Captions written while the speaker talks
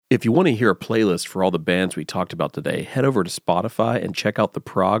If you want to hear a playlist for all the bands we talked about today, head over to Spotify and check out the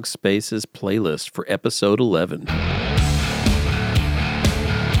Prog Spaces playlist for episode 11.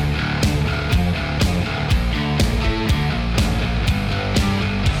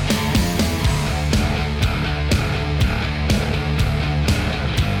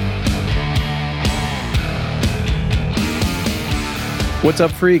 What's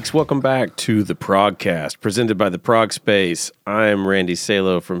up, freaks? Welcome back to the Progcast, presented by the Prog Space. I'm Randy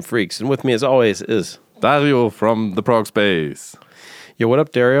Salo from Freaks, and with me, as always, is Dario from the Prog Space. Yo, what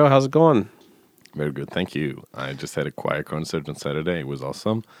up, Dario? How's it going? Very good, thank you. I just had a choir concert on Saturday. It was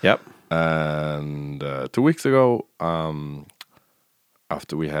awesome. Yep. And 2 weeks ago,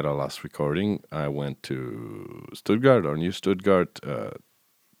 after we had our last recording, I went to Stuttgart, or New Stuttgart,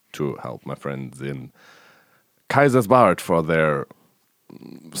 to help my friends in Kaisersbad for their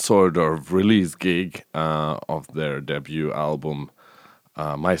sort of release gig of their debut album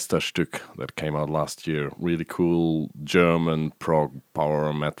Meisterstück that came out last year. Really cool German prog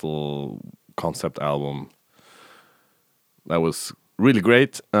power metal concept album. That was really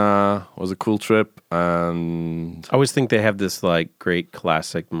great. Was a cool trip, and I always think they have this like great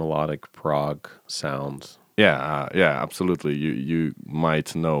classic melodic prog sound. Yeah, absolutely. You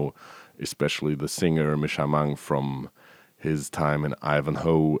might know, especially the singer Misha Mang from his time in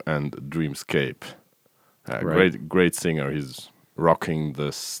Ivanhoe and Dreamscape. Right. Great singer. He's rocking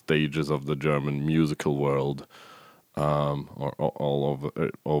the stages of the German musical world, or all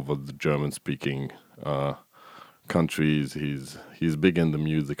over the German-speaking countries. He's big in the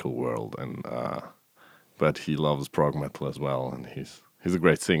musical world, and but he loves prog metal as well. And he's a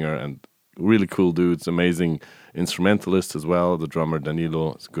great singer and really cool dude. It's amazing instrumentalist as well. The drummer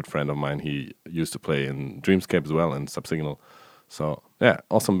Danilo is a good friend of mine. He used to play in Dreamscape as well and Subsignal. So yeah,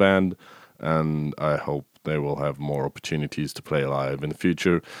 awesome band, and I hope they will have more opportunities to play live in the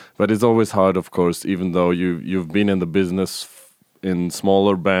future. But it's always hard, of course, even though you've been in the business in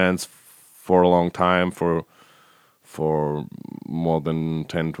smaller bands for a long time, for more than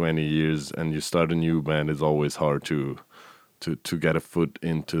 10, 20 years, and you start a new band. It's always hard to get a foot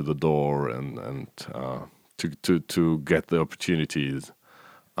into the door and to get the opportunities.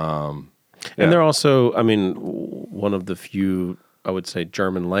 And they're also, I mean, one of the few, I would say,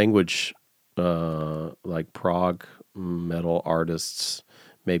 German language like prog metal artists,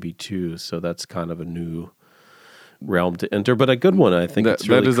 maybe two. So that's kind of a new realm to enter, but a good one. I think it's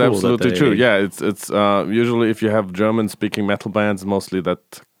really that is cool absolutely true. Yeah, it's usually if you have German-speaking metal bands, mostly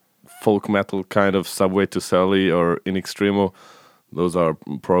that folk metal kind of Subway to Sally or In Extremo, those are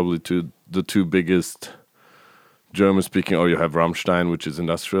probably the two biggest German-speaking. Or you have Rammstein, which is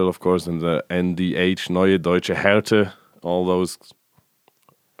industrial, of course, and the NDH, Neue Deutsche Härte, all those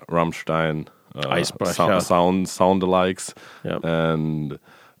Rammstein sound-alikes. Yep. And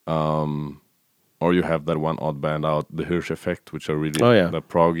or you have that one odd band out, the Hirsch Effect, which are really the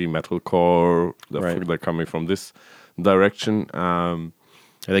proggy metalcore. They're coming from this direction.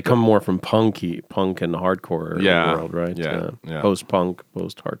 They come more from punk and hardcore world, right? Yeah. Post-punk,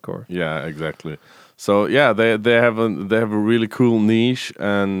 post-hardcore. Yeah, exactly. So yeah, they have a really cool niche,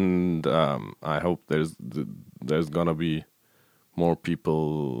 and I hope there's gonna be more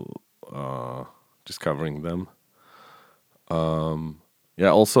people discovering them.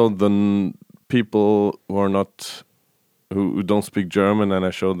 Also the people who don't speak German, and I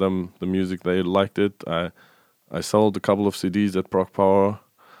showed them the music, they liked it. I sold a couple of CDs at Prog Power.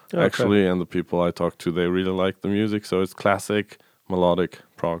 Actually, and the people I talked to, they really like the music. So it's classic, melodic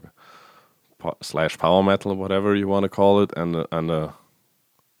prog / power metal, whatever you want to call it, and a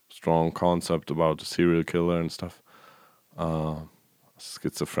strong concept about a serial killer and stuff.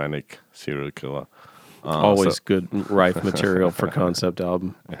 Schizophrenic serial killer. Always good rife material for concept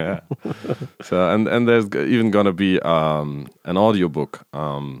album. Yeah. So and there's even gonna be an audiobook.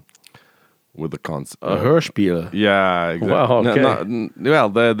 With the concept. A Hörspiel. Yeah, exactly. Wow,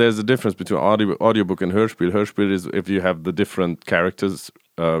 okay. There's a difference between audiobook and Hörspiel. Hörspiel is if you have the different characters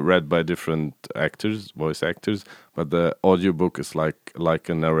read by different voice actors, but the audiobook is like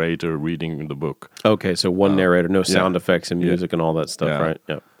a narrator reading the book. Okay, so one narrator, no sound effects and music and all that stuff, right?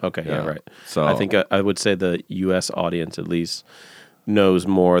 Yeah. Okay, right. So I think I would say the U.S. audience at least knows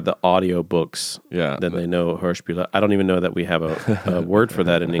more the audiobooks than they know Hörspiel. I don't even know that we have a word for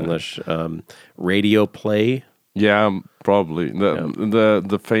that in English. Radio play? Yeah, probably.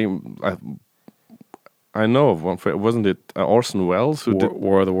 The fame... I know of one. Wasn't it Orson Welles who did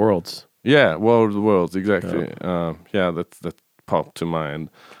War of the Worlds? Yeah, War of the Worlds, exactly. That popped to mind.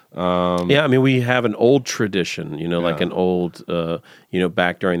 Yeah, I mean, we have an old tradition, like an old,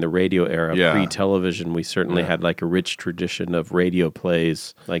 back during the radio era, pre-television, we certainly had like a rich tradition of radio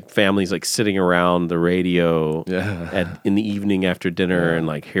plays, like families like sitting around the radio in the evening after dinner and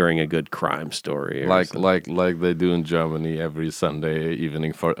like hearing a good crime story. Like they do in Germany every Sunday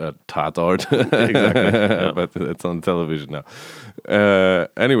evening for a Tatort. Exactly. But it's on television now.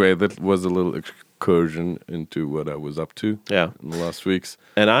 Anyway, that was a little excursion into what I was up to in the last weeks.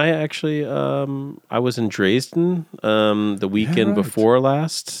 And I actually, I was in Dresden the weekend before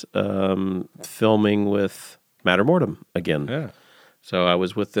last, filming with Matter Mortem again. Yeah. So I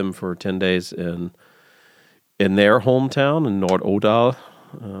was with them for 10 days in their hometown in Nord-Odal,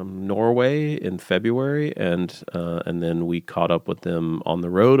 Norway in February, and then we caught up with them on the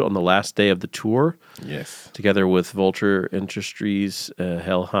road on the last day of the tour. Yes. Together with Vulture Industries,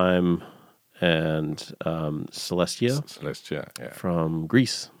 Helheim, and Celestia. Celestia, from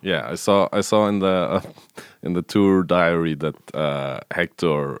Greece. Yeah, I saw in the tour diary that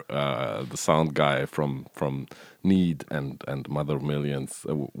Hector, the sound guy from Need and Mother Millions,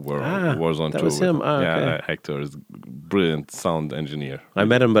 was on tour. That was him. Okay. Hector is a brilliant sound engineer. I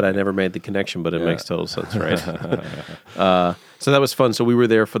met him, but I never made the connection. But it makes total sense, right? So that was fun. So we were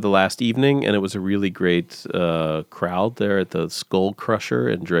there for the last evening, and it was a really great crowd there at the Skull Crusher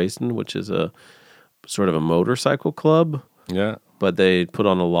in Dresden, which is a sort of a motorcycle club. Yeah. But they put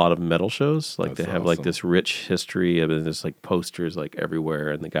on a lot of metal shows. Like That's they have awesome. like this rich history. I mean, there's like posters like everywhere,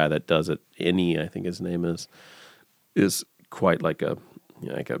 and the guy that does it, Inni, I think his name is quite like a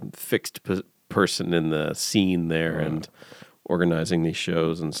fixed person in the scene there and organizing these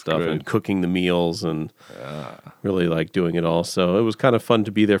shows and stuff and cooking the meals and really like doing it all. So it was kind of fun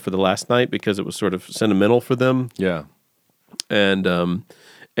to be there for the last night because it was sort of sentimental for them. Yeah. And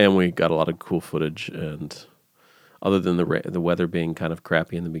we got a lot of cool footage, and other than the weather being kind of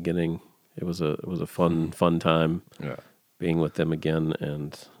crappy in the beginning, it was a fun time being with them again.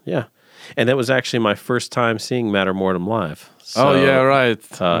 And and that was actually my first time seeing Matter Mortem live. So,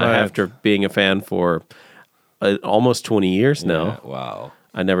 right. After being a fan for almost 20 years now. Yeah, wow.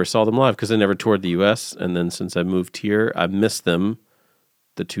 I never saw them live because I never toured the U.S. And then since I moved here, I missed them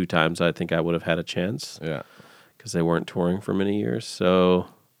the 2 times I think I would have had a chance. Yeah. Because they weren't touring for many years. So,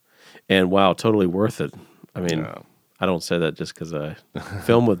 and wow, totally worth it. I mean, I don't say that just because I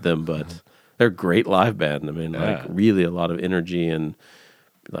film with them, but they're a great live band. I mean, like really a lot of energy and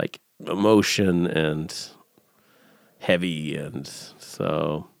like emotion and heavy, and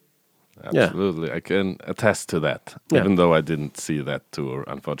so absolutely, I can attest to that. Even though I didn't see that tour,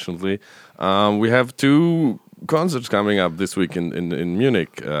 unfortunately. We have 2 concerts coming up this week in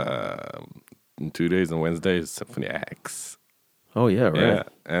Munich. In 2 days, on Wednesday is Symphony X. Oh yeah, right. Yeah,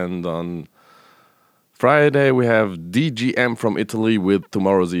 and on Friday we have DGM from Italy with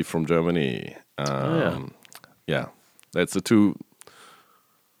Tomorrow's Eve from Germany. That's the 2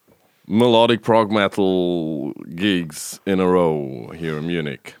 melodic prog metal gigs in a row here in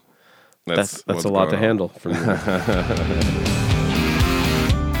Munich. That's a lot to handle for me.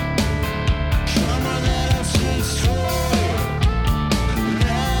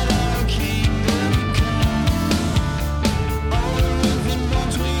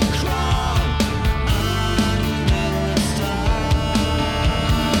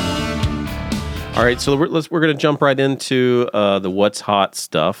 All right, so we're going to jump right into the what's hot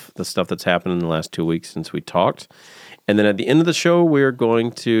stuff, the stuff that's happened in the last 2 weeks since we talked. And then at the end of the show, we're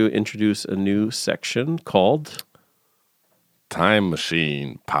going to introduce a new section called Time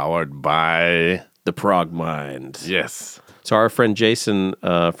Machine, powered by the Prog Mind. Yes. So our friend Jason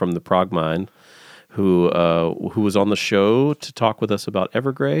from the Prog Mind, who was on the show to talk with us about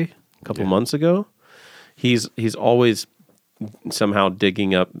Evergrey a couple months ago, he's always somehow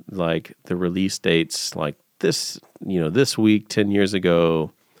digging up like the release dates, like this week 10 years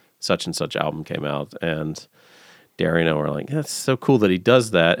ago such and such album came out, and Darren and I were like, that's so cool that he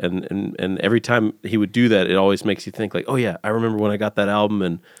does that, and every time he would do that, it always makes you think like, oh yeah, I remember when I got that album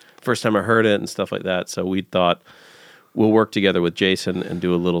and first time I heard it and stuff like that. So we thought we'll work together with Jason and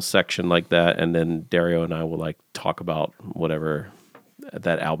do a little section like that, and then Dario and I will like talk about whatever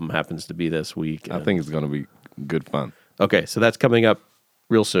that album happens to be this week. I think it's going to be good fun. Okay, so that's coming up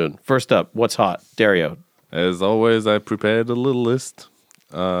real soon. First up, what's hot? Dario. As always, I prepared a little list,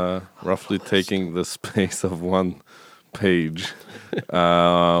 roughly taking the space of 1 page.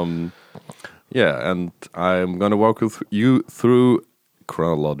 And I'm going to walk you through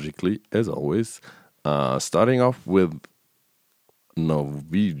chronologically, as always, starting off with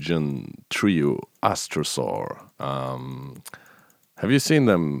Norwegian trio Astrosaur. Have you seen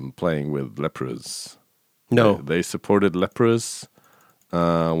them playing with Leprous? No. They supported Leprous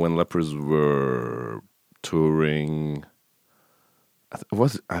when Lepers were touring.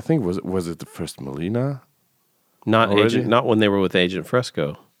 Was it the first Melina? Not when they were with Agent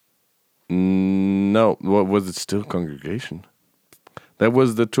Fresco. No, was it still Congregation? That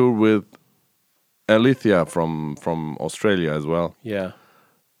was the tour with Alethea from Australia as well. Yeah.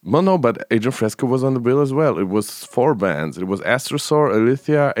 Well, no, but Agent Fresco was on the bill as well. It was 4 bands. It was Astrosaur,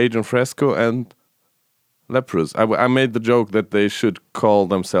 Alethea, Agent Fresco, and Leprous. I made the joke that they should call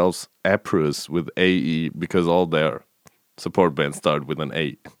themselves Aprus with AE because all their support bands start with an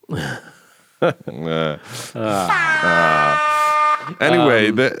A.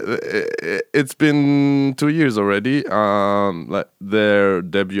 Anyway, it's been 2 years already. Their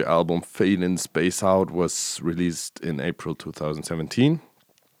debut album, Fade in Space Out, was released in April 2017.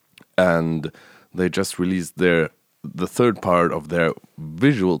 And they just released the third part of their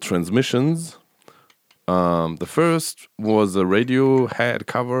visual transmissions. The first was a Radiohead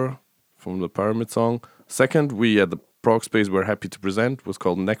cover from the Pyramid song. Second, we at the Prog Space were happy to present, was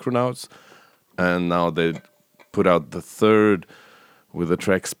called Necronauts. And now they put out the third with the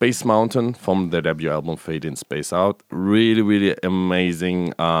track Space Mountain from their debut album Fade in Space Out. Really, really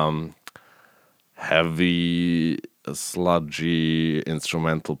amazing, heavy, sludgy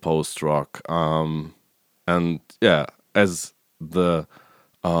instrumental post-rock. And yeah, as the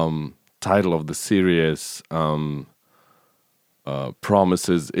title of the series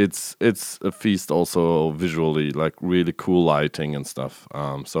promises, it's a feast also visually, like really cool lighting and stuff.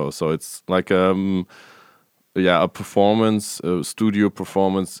 So it's like a performance, a studio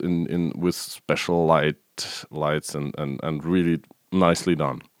performance in with special lights and really nicely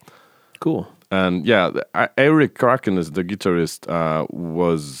done. Cool. And yeah, Eric Kraken, is the guitarist,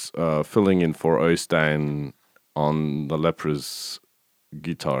 was filling in for Øystein on the Lepers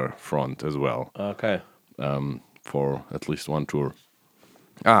guitar front as well. Okay. For at least one tour.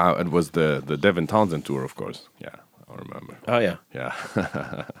 It was the Devin Townsend tour, of course. Yeah, I remember. Oh yeah. Yeah.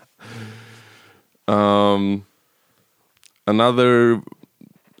 Another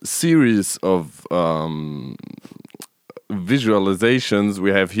series of visualizations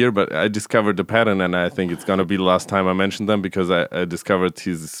we have here, but I discovered the pattern, and I think it's gonna be the last time I mention them because I discovered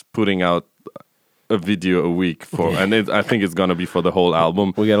he's putting out a video a week for, and I think it's gonna be for the whole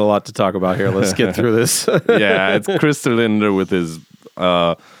album. We got a lot to talk about here. Let's get through this. Yeah, it's Chris Linder with his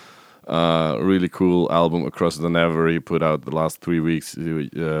really cool album Across the Never. He put out the last 3 weeks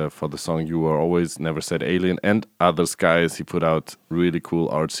for the song You Are Always, Never Said Alien, and Other Skies. He put out really cool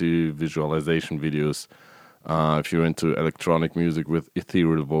artsy visualization videos. If you're into electronic music with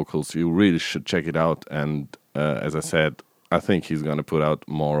ethereal vocals, you really should check it out. And as I said, I think he's gonna put out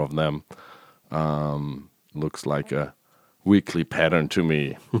more of them. Looks like a weekly pattern to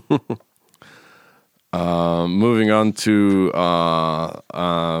me. Moving on to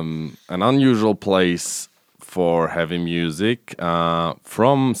an unusual place for heavy music.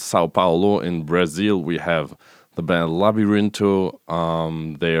 From Sao Paulo in Brazil, we have the band Labirinto.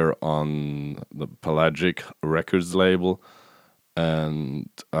 They're on the Pelagic Records label. And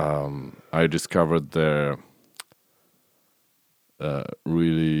I discovered their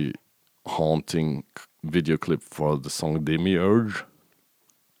really haunting video clip for the song Demiurge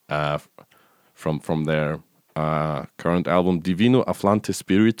from their current album Divino Afflante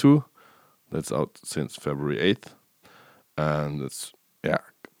Spiritu. That's out since February 8th. And it's,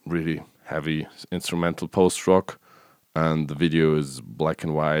 really heavy instrumental post-rock. And the video is black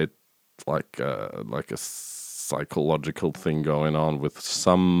and white, like a psychological thing going on with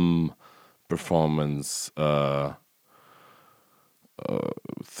some performance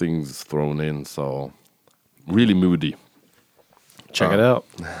things thrown in. So really moody. Check it out.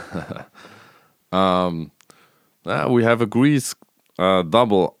 We have a Greek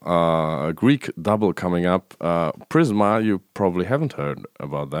double coming up. Prisma, you probably haven't heard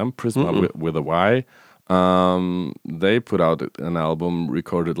about them. Prisma with a Y. They put out an album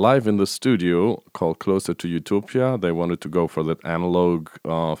recorded live in the studio called Closer to Utopia. They wanted to go for that analog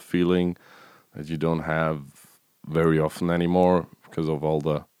feeling that you don't have very often anymore because of all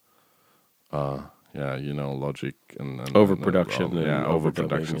the Logic and overproduction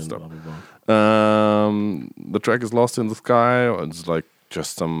overproduction stuff. Blah, blah, blah. The track is Lost in the Sky. It's like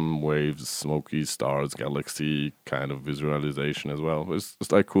just some waves, smoky stars, galaxy kind of visualization as well.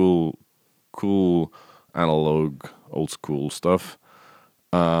 It's like cool analog, old school stuff.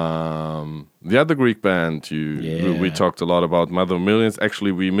 The other Greek band we talked a lot about, Mother of Millions.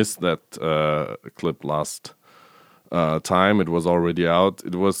 Actually, we missed that clip last time. It was already out.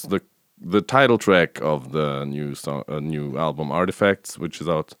 It was the title track of the new album Artifacts, which is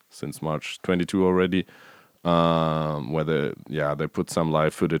out since March 22 already. where they put some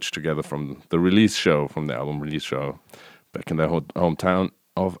live footage together from the release show, from the album release show, back in their hometown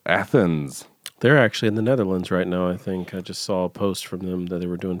of Athens. They're actually in the Netherlands right now, I think. I just saw a post from them that they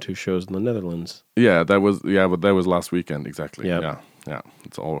were doing 2 shows in the Netherlands. But that was last weekend, exactly. Yeah.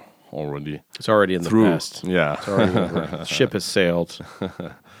 It's already in through. The past. Yeah. It's already over. The ship has sailed.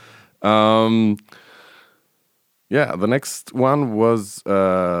 The next one was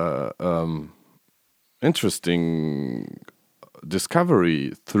interesting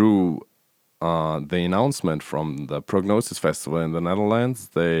discovery through the announcement from the Prognosis Festival in the Netherlands.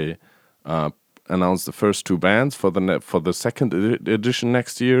 They announced the first 2 bands for the second edition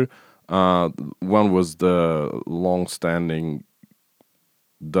next year. One was the long-standing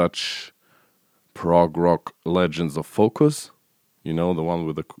Dutch prog rock legends of Focus. You know, the one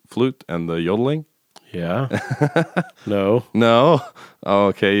with the flute and the yodeling? Yeah. No. No? Oh,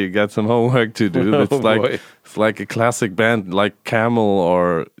 okay, you got some homework to do. It's like a classic band like Camel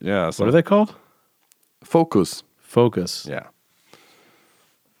or... Yeah. What are they called? Focus. Focus. Yeah.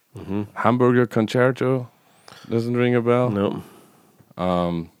 Mm-hmm. Hamburger Concerto. Doesn't ring a bell? No.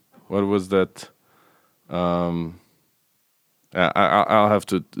 What was that? I'll have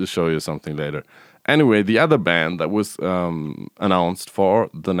to show you something later. Anyway, the other band that was announced for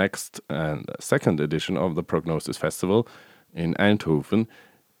the next and second edition of the Prognosis Festival in Eindhoven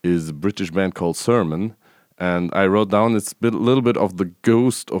is a British band called Sermon. And I wrote down it's a little bit of the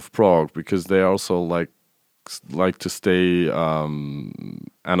ghost of prog, because they also like to stay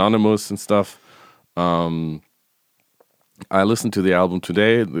anonymous and stuff. I listened to the album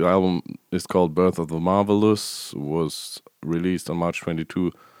today. The album is called Birth of the Marvelous, was released on March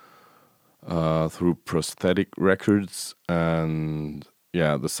 22 through Prosthetic Records. And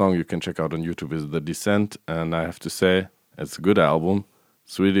yeah, the song you can check out on YouTube is The Descent. And I have to say, it's a good album.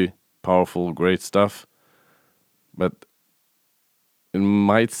 It's really powerful, great stuff. But it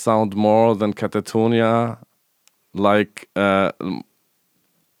might sound more than Katatonia like the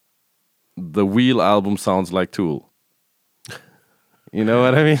Wheel album sounds like Tool. You know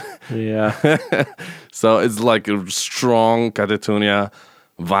what I mean? Yeah. So it's like a strong Katatonia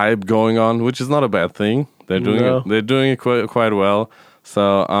vibe going on, which is not a bad thing. They're doing it quite well.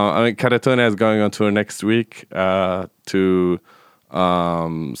 So Katatonia is going on tour next week to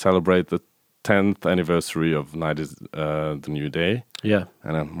celebrate the 10th anniversary of Night is the New Day. Yeah.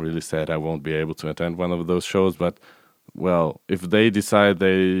 And I'm really sad I won't be able to attend one of those shows. But, well, if they decide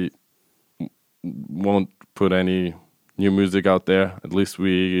they won't put any new music out there, at least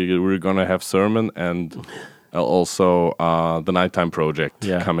we're going to have Sermon and also the Nighttime Project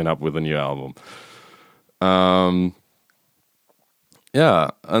coming up with a new album.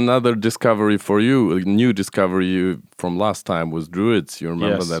 Another discovery for you, a new discovery from last time was Druids. You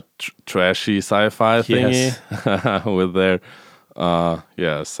remember that trashy sci-fi thingy with their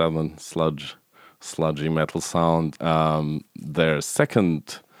southern sludgy metal sound. Their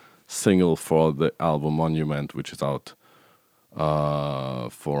second single for the album Monument, which is out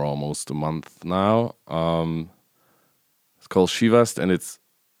for almost a month now. It's called Shivast, and it's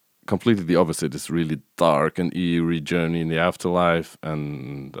completely the opposite. It's really dark and eerie journey in the afterlife,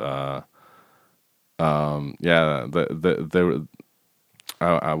 and I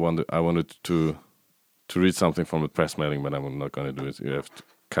wanted to read something from the press mailing, but I'm not going to do it. You have to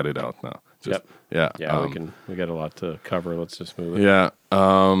cut it out now. We got a lot to cover. Let's just move it. Yeah.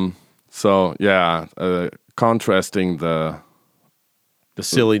 Contrasting the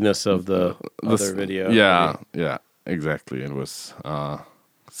silliness of the other video. Yeah, exactly. It was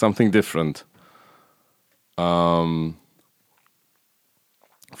something different.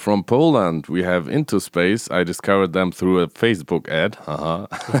 From Poland, we have Into Space. I discovered them through a Facebook ad.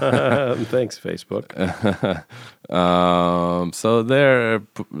 Thanks, Facebook. So they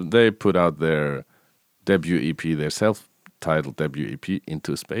put out their debut EP, their self-titled debut EP,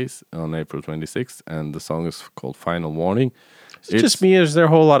 Into Space, on April 26th, and the song is called Final Warning. It's just me, is there a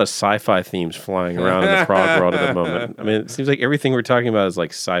whole lot of sci-fi themes flying around in the prog world at the moment? I mean, it seems like everything we're talking about is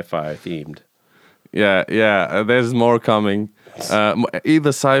like sci-fi themed. Yeah, there's more coming. Either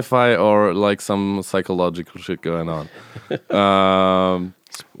sci-fi or like some psychological shit going on.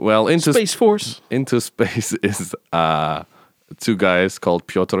 Into Space Force. Into Space is 2 guys called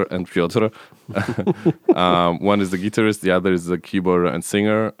Piotr and Piotr. One is the guitarist, the other is the keyboard and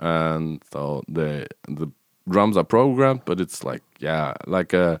singer, and so the drums are programmed, but it's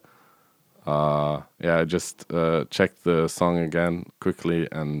just check the song again quickly,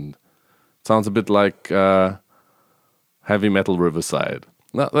 and it sounds a bit like Heavy Metal Riverside.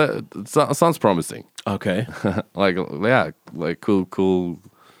 No, it sounds promising. Okay. like cool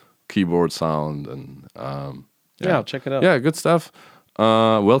keyboard sound, and Yeah, I'll check it out. Yeah, good stuff.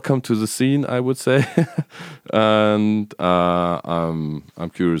 Welcome to the scene, I would say. And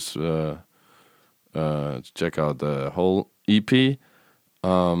I'm curious to check out the whole EP.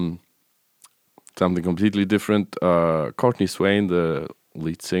 Something completely different. Courtney Swain, the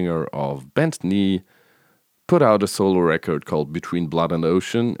lead singer of Bent Knee, put out a solo record called Between Blood and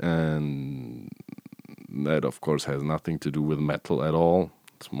Ocean, and that, of course, has nothing to do with metal at all.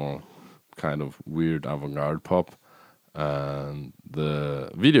 It's more kind of weird avant-garde pop. And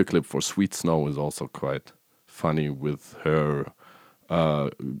the video clip for Sweet Snow is also quite funny, with her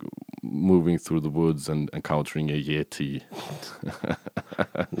moving through the woods and encountering a Yeti.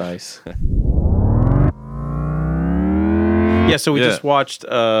 Nice. Yeah, so we just watched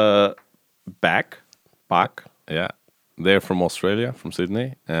Bach. Yeah, they're from Australia, from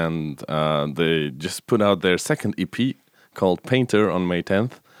Sydney, and they just put out their second EP called Painter on May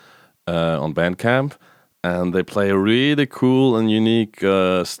 10th on Bandcamp, and they play a really cool and unique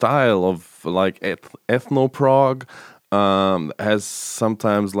style of like ethno-prog. Has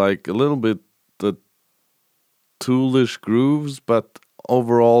sometimes like a little bit the Toolish grooves, but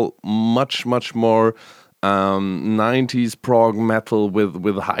overall much more 90s prog metal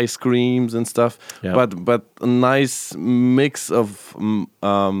with high screams and stuff. Yeah. But a nice mix of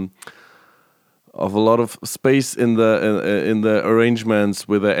a lot of space in the arrangements,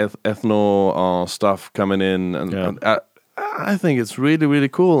 with the ethno stuff coming in, and I think it's really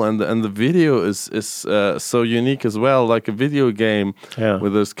cool, and the video is so unique as well, like a video game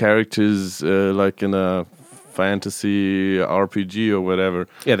with those characters like in a fantasy RPG or whatever.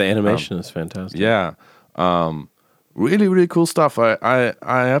 Yeah, the animation is fantastic. Yeah, really cool stuff. I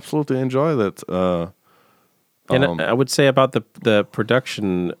absolutely enjoy that. And I would say about the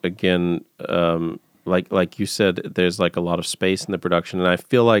production again, like you said, there's like a lot of space in the production, and I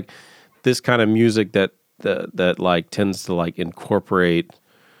feel like this kind of music that like tends to like incorporate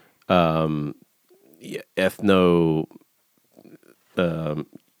ethno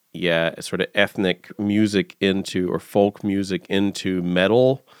sort of ethnic music into, or folk music into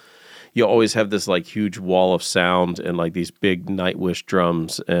metal. You always have this like huge wall of sound and like these big Nightwish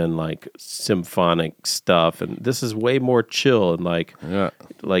drums and like symphonic stuff, and this is way more chill, and like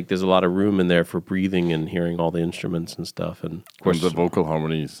there's a lot of room in there for breathing and hearing all the instruments and stuff, and of course the vocal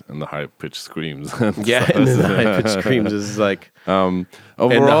harmonies and the high pitched screams. And then the high pitched screams is like overall,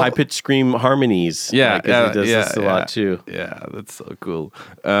 and the high pitched scream harmonies. He does this a lot too. Yeah, that's so cool.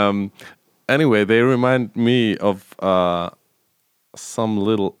 Anyway, they remind me of some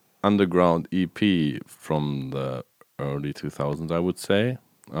little underground EP from the early 2000s, I would say.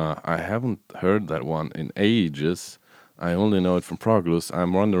 I haven't heard that one in ages. I only know it from Proglus.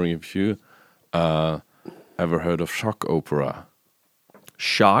 I'm wondering if you ever heard of Shock Opera.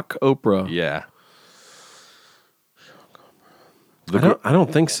 Shock Opera? Yeah. I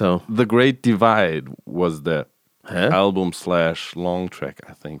don't think so. The Great Divide was the album / long track,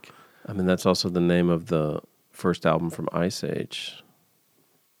 I think. I mean, that's also the name of the first album from Ice Age.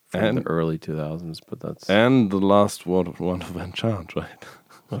 From the early 2000s, but that's... And the last one of Enchant, right?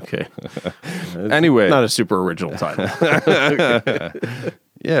 Okay. Anyway. Not a super original title.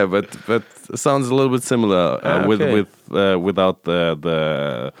 Yeah, but it sounds a little bit similar without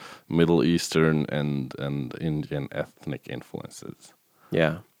the Middle Eastern and Indian ethnic influences.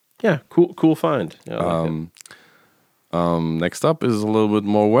 Yeah. Yeah, cool find. Yeah, next up is a little bit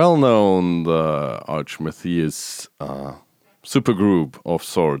more well-known, the Arch Matthias supergroup of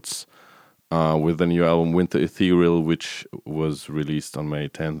sorts, with the new album Winter Ethereal, which was released on May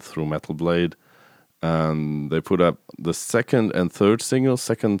 10th through Metal Blade. And they put up the second and third single.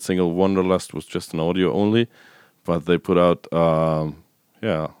 Second single, Wanderlust, was just an audio only, but they put out a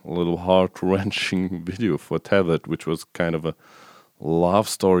little heart-wrenching video for Tethered, which was kind of a love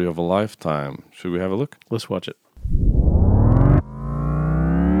story of a lifetime. Should we have a look? Let's watch it.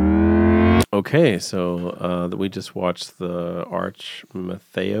 Okay, so we just watched the Arch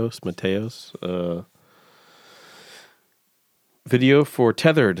Matthias video for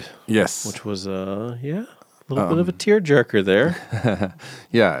Tethered. Yes. Which was, a little bit of a tearjerker there.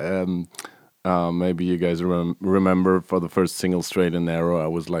 Maybe you guys remember for the first single, Straight and Narrow, I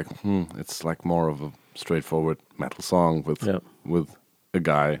was like, it's like more of a straightforward metal song with a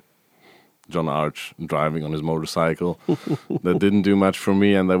guy, John Arch, driving on his motorcycle. That didn't do much for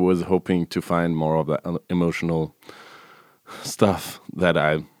me, and I was hoping to find more of that emotional stuff that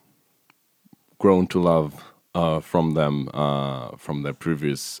I've grown to love from them, from their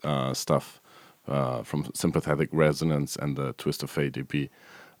previous stuff, from Sympathetic Resonance and the Twist of Fate EP.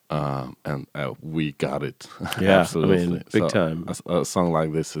 and we got it. Yeah, Absolutely. I mean, big time. A song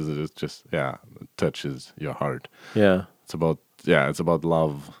like this is just it touches your heart. Yeah, It's about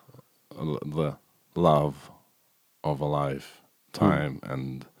love, the love of a lifetime,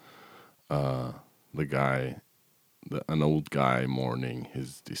 and the guy, an old guy mourning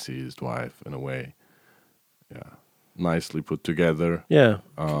his deceased wife in a way. Yeah, nicely put together. yeah,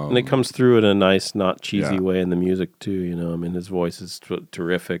 and it comes through in a nice, not cheesy Yeah. way in the music too. You know, I mean, his voice is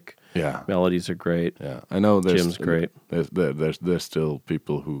terrific. Yeah, Melodies are great. yeah. I know Jim's great. There's still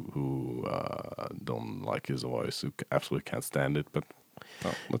people who don't like his voice, who absolutely can't stand it. But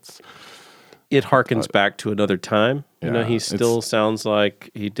let's. It harkens back to another time. You know, Yeah, he still sounds like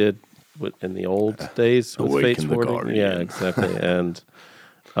he did in the old days with Awaken Fates the Warning. Guardian. Yeah, exactly. And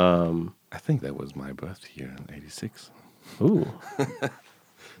I think that was my birth year in '86. ooh,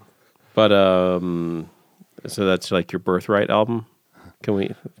 but so that's like your birthright album. Can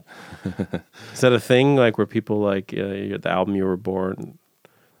we? Is that a thing? Like where people like the album you were born?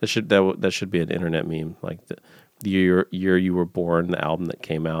 That should be an internet meme. Like the year you were born, the album that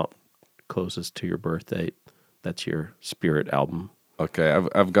came out closest to your birth date. That's your spirit album. Okay,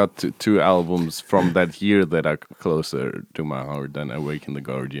 I've got two albums from that year that are closer to my heart than Awaken the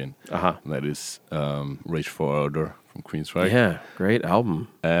Guardian. Uh-huh. That is Rage for Order from Queensryche. Yeah, great album.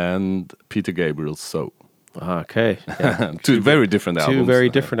 And Peter Gabriel's So. Okay. Yeah. Two very different albums. Two very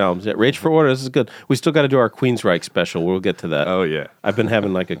different albums. Yeah, Rage for Order, this is good. We still got to do our Queensryche special. We'll get to that. Oh, yeah. I've been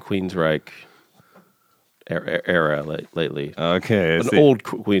having like a Queensryche era lately. Okay, An old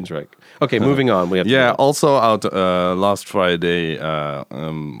Queensryche. Okay, moving on. We have to also out last Friday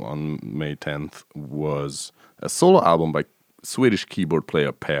on May 10th was a solo album by Swedish keyboard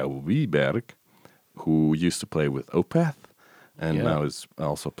player Per Wiberg, who used to play with Opeth and now is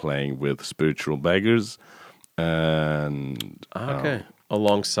also playing with Spiritual Beggars. And okay,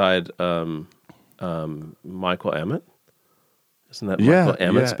 alongside Michael Emmett. Isn't that Michael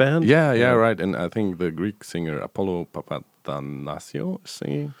Emmett's band? Yeah, right. And I think the Greek singer Apollo Papathanassiou is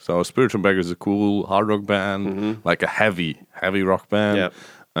singing. So Spiritual Beggars is a cool hard rock band, like a heavy rock band. Yep.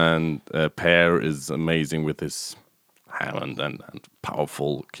 And Per is amazing with his Hammond and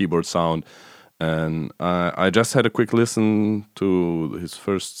powerful keyboard sound. And I just had a quick listen to his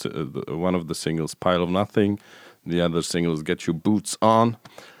first, one of the singles, Pile of Nothing. The other singles, Get Your Boots On.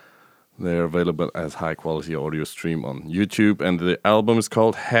 They're available as high-quality audio stream on YouTube. And the album is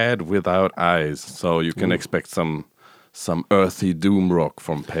called Head Without Eyes. So you can expect some earthy doom rock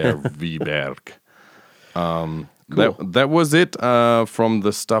from Per Wiberg. Cool. That was it from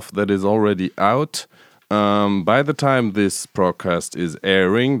the stuff that is already out. By the time this broadcast is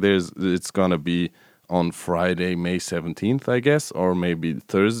airing, it's gonna be on Friday, May 17th, I guess, or maybe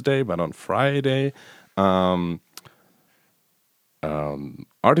Thursday, but on Friday.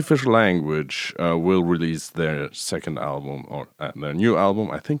 Artificial Language will release their second album, or their new album.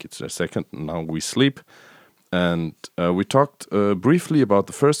 I think it's their second, Now We Sleep. And we talked briefly about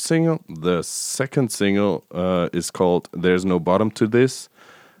the first single. The second single is called There's No Bottom to This.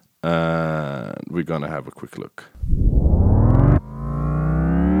 We're going to have a quick look.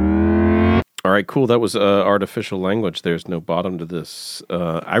 All right, cool. That was Artificial Language. There's no bottom to this.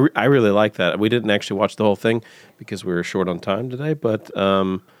 I really like that. We didn't actually watch the whole thing because we were short on time today, but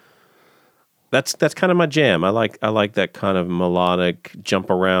that's kind of my jam. I like that kind of melodic jump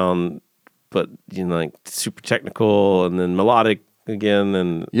around, but like super technical and then melodic again.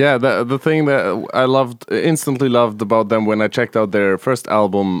 And yeah, the thing that I instantly loved about them when I checked out their first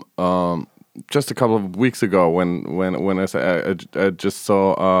album. Just a couple of weeks ago, when I just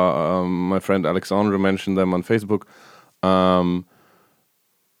saw my friend Alexandra mention them on Facebook,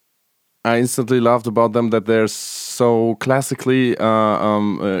 I instantly loved about them that they're so classically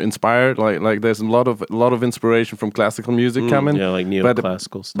inspired. Like there's a lot of inspiration from classical music coming. Yeah, like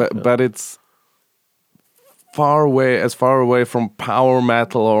neoclassical stuff. But it's far away from power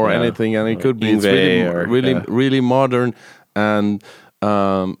metal or anything, and it could be it's really modern. And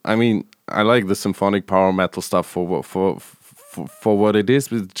I mean, I like the symphonic power metal stuff for what it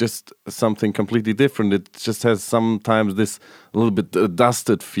is. It's just something completely different. It just has sometimes this a little bit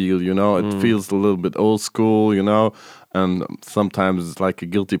dusted feel, It feels a little bit old school, and sometimes it's like a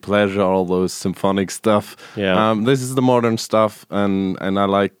guilty pleasure, all those symphonic stuff. Yeah. This is the modern stuff, and I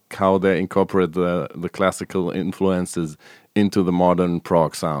like how they incorporate the classical influences into the modern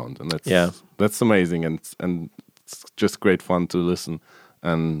prog sound, and that's amazing, and it's just great fun to listen.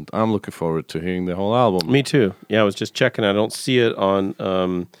 And I'm looking forward to hearing the whole album. Me too. Yeah, I was just checking. I don't see it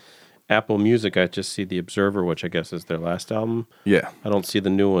on Apple Music, I just see The Observer, which I guess is their last album. Yeah. I don't see the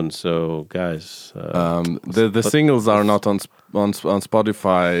new one. So, guys, The singles are not on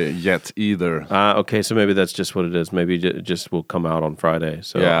Spotify yet either. Okay, so maybe that's just what it is. Maybe it just will come out on Friday.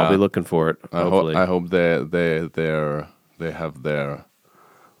 So Yeah. I'll be looking for it. Hopefully, I hope they have their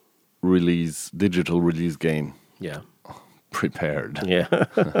digital release game yeah, prepared. yeah,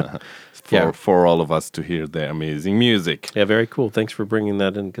 for all of us to hear their amazing music. yeah. Very cool. Thanks for bringing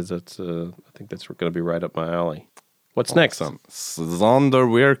that in because that's I think that's going to be right up my alley. What's next? Awesome.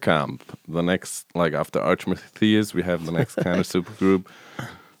 Sonderwehrkamp. The next, like after Archmatthias, we have the next kind of supergroup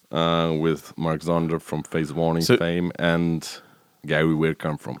with Mark Zonder from Face Warning fame and Gary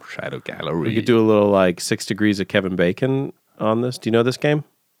Weirkamp from Shadow Gallery. We could do a little like 6 Degrees of Kevin Bacon on this. Do you know this game?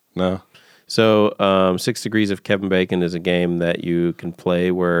 No. So 6 Degrees of Kevin Bacon is a game that you can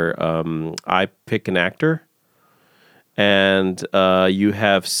play where I pick an actor and you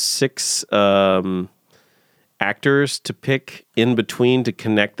have 6 actors to pick in between to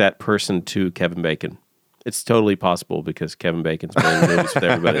connect that person to Kevin Bacon. It's totally possible because Kevin Bacon's been in movies with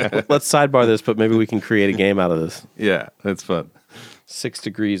everybody. Let's sidebar this, but maybe we can create a game out of this. Yeah, that's fun. 6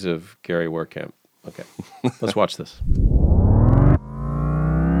 Degrees of Gary Weirkamp. Okay, let's watch this.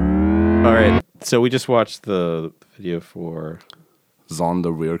 All right, so we just watched the video for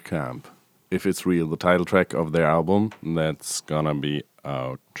Sonderwehrkamp. If It's Real, the title track of their album, that's gonna be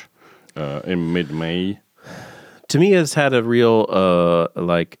out in mid-May. To me, it's had a real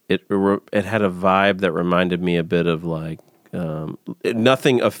it had a vibe that reminded me a bit of like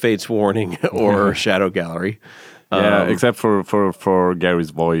nothing of Fate's Warning or Shadow Gallery. Yeah, except for Gary's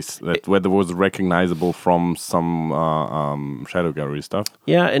voice, that whether it was recognizable from some Shadow Gallery stuff.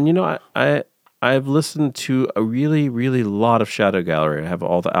 Yeah, and you know, I've listened to a really, really lot of Shadow Gallery. I have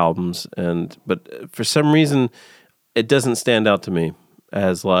all the albums, but for some reason, it doesn't stand out to me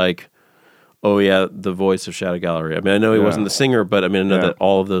as like, oh yeah, the voice of Shadow Gallery. I mean, I know he wasn't the singer, but I mean, I know that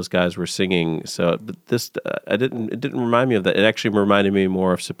all of those guys were singing. So, but this, it didn't remind me of that. It actually reminded me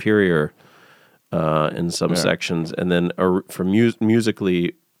more of Superior in some sections, and then from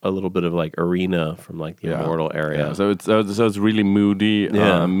musically a little bit of like Arena from like the Immortal area. Yeah. So it's really moody,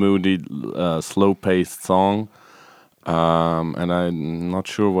 slow-paced song. And I'm not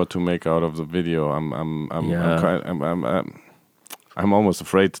sure what to make out of the video. I'm almost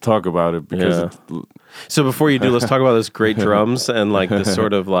afraid to talk about it because. So before you do, let's talk about those great drums and like the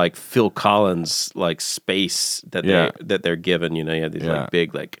sort of like Phil Collins like space that they're given. You know, you have these like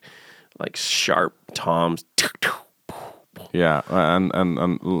big like sharp toms. Yeah, and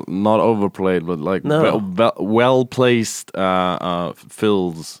not overplayed, but like well placed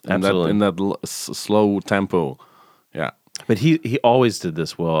fills in that slow tempo. Yeah. But he always did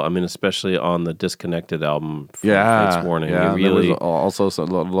this well. I mean, especially on the Disconnected album from Fate's Warning. Yeah, he really there was also a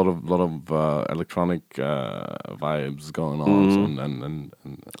lot of electronic vibes going on, and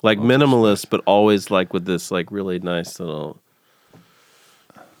like minimalist, but always like with this like really nice little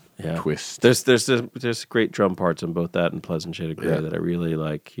twist. There's great drum parts on both that and Pleasant Shade of Grey that I really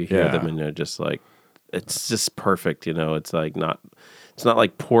like. You hear them and they're just like, it's just perfect. You know, it's like it's not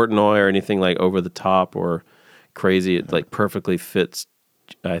like Portnoy or anything like over the top or crazy. It like perfectly fits,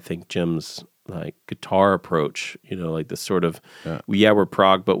 I think, Jim's like guitar approach. You know, like this sort of we're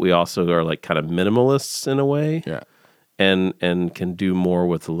prog, but we also are like kind of minimalists in a way. Yeah, and can do more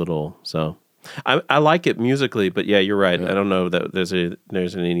with a little. So I like it musically, but yeah, you're right. I don't know that there's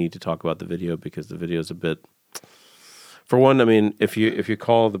any need to talk about the video because the video is a bit. For one, I mean, if you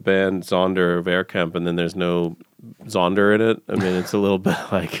call the band Sonderwehrkamp and then there's no Zonder in it, I mean, it's a little bit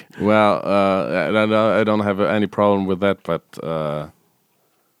like. Well, I don't have any problem with that, but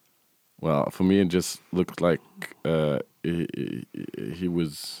well, for me, it just looked like he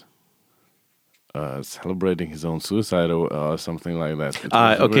was celebrating his own suicide or something like that.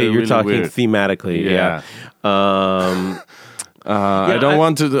 Okay, really, you're really talking weird. thematically, yeah. I don't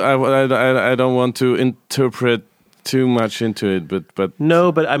want to. I don't want to interpret too much into it, but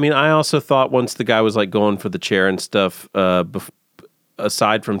no. But I mean, I also thought once the guy was like going for the chair and stuff.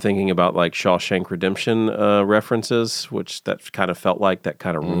 Aside from thinking about like Shawshank Redemption references, which that kind of felt like that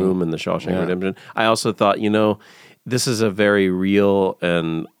kind of room in the Shawshank Redemption, I also thought, you know, this is a very real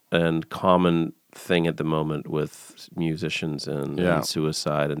and common thing at the moment with musicians and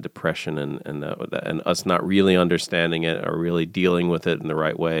suicide and depression and us not really understanding it or really dealing with it in the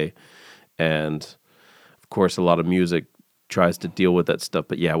right way. And of course, a lot of music tries to deal with that stuff.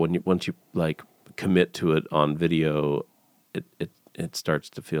 But yeah, once you like commit to it on video, it starts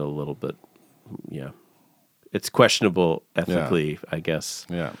to feel a little bit, it's questionable ethically, I guess.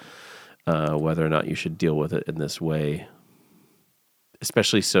 Yeah. Whether or not you should deal with it in this way.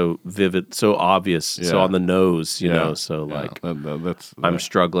 especially so vivid, so obvious, so on the nose, you know. So like, I'm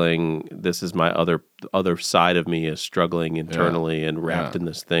struggling. This is my other side of me is struggling internally and wrapped in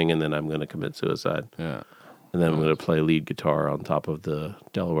this thing, and then I'm going to commit suicide. Yeah, and then I'm going to play lead guitar on top of the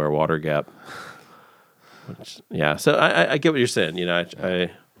Delaware Water Gap. Which, so I get what you're saying. You know,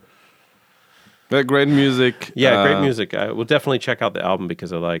 great music. Yeah, great music. I will definitely check out the album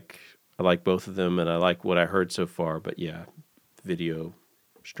because I like both of them and I like what I heard so far. But yeah, video,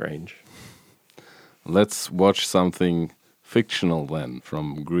 strange. Let's watch something fictional then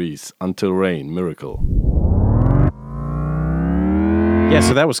from Greece. Until Rain, Miracle. Yeah,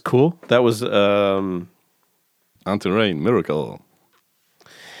 so that was cool. That was Until Rain, Miracle.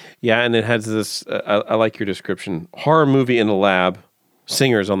 Yeah, and it has this. I like your description: horror movie in a lab,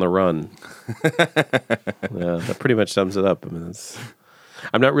 singers on the run. That pretty much sums it up. I mean,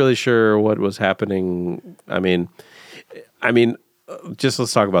 I'm not really sure what was happening. I mean, just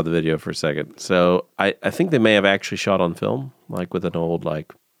let's talk about the video for a second. So I think they may have actually shot on film, like with an old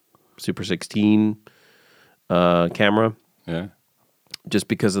like Super 16 camera. Yeah. Just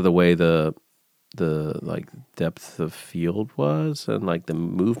because of the way the like depth of field was and like the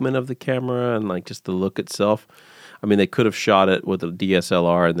movement of the camera and like just the look itself. I mean, they could have shot it with a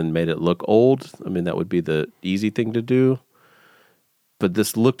DSLR and then made it look old. I mean, that would be the easy thing to do. But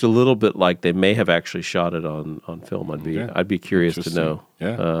this looked a little bit like they may have actually shot it on film. I'd be curious to know.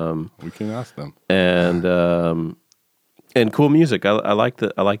 Yeah, we can ask them. And cool music. I like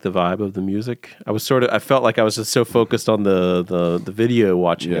the vibe of the music. I felt like I was just so focused on the video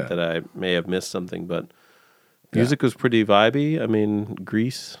watching it that I may have missed something. But music was pretty vibey. I mean,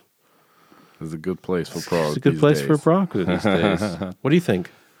 Greece. It's a good place for prog. It's a good place for prog these days. What do you think?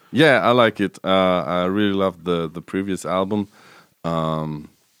 Yeah, I like it. I really loved the previous album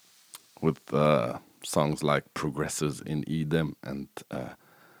with songs like Progressors in Eden and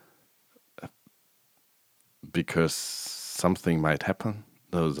Because Something Might Happen.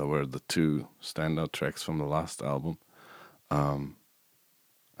 Those were the two standout tracks from the last album. I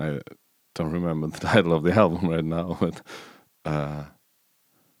don't remember the title of the album right now, but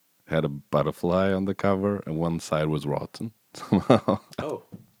had a butterfly on the cover and one side was rotten. Oh.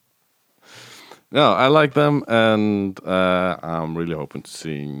 No, I like them, and I'm really hoping to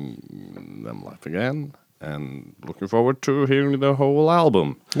see them live again, and looking forward to hearing the whole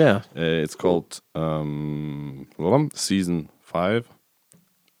album. Yeah. It's called Season 5,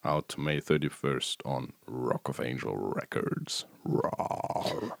 out May 31st on Rock of Angel Records.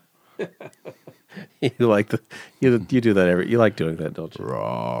 Rawr. You like you do that you like doing that, don't you?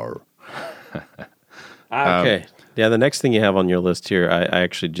 Rawr. Okay. Yeah, the next thing you have on your list here, I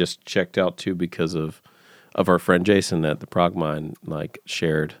actually just checked out too because of our friend Jason at the Prog Mind like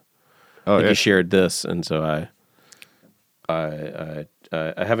shared. Oh, yeah. He shared this, and so I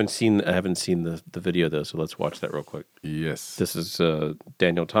haven't seen the video though, so let's watch that real quick. Yes. This is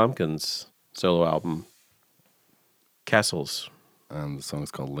Daniel Tompkins' solo album, Castles. And the song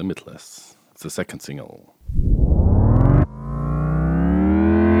is called Limitless. It's the second single.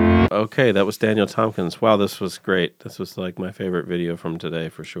 Okay, that was Daniel Tompkins. Wow, this was great. This was like my favorite video from today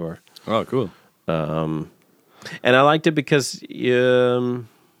for sure. Oh, cool. And I liked it because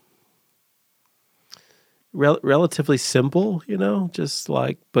relatively simple, you know, just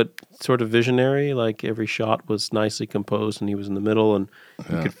like, but sort of visionary. Like every shot was nicely composed and he was in the middle and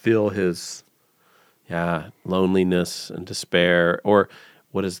you could feel his, loneliness and despair. Or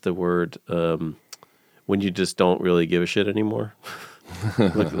what is the word? When you just don't really give a shit anymore. A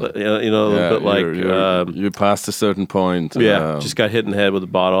little bit like you passed a certain point. Just got hit in the head with a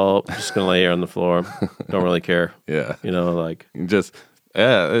bottle. Just gonna lay here on the floor. Don't really care. Yeah, like just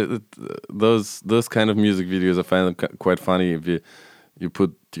those kind of music videos. I find them quite funny. If you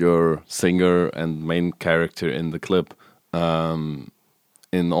put your singer and main character in the clip,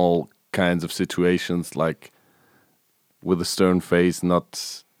 in all kinds of situations, like with a stern face,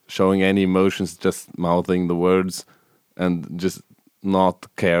 not showing any emotions, just mouthing the words, and just not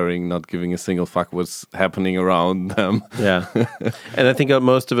caring, not giving a single fuck what's happening around them. Yeah. And I think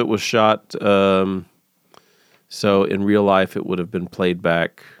most of it was shot, so in real life it would have been played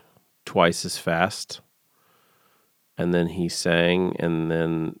back twice as fast. And then he sang, and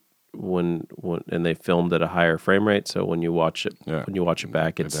then when they filmed at a higher frame rate, so when you watch it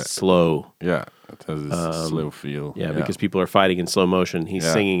back, it's slow. Yeah, it has this slow feel. Yeah, because people are fighting in slow motion. He's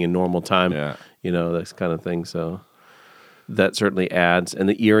singing in normal time. Yeah. This kind of thing. So that certainly adds, and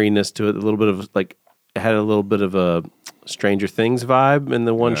the eeriness to it. It had a little bit of a Stranger Things vibe in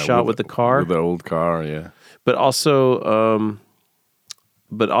the one shot with the car, with the old car. Yeah, but also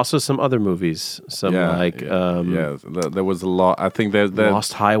but also some other movies. Some there was a lot. I think there's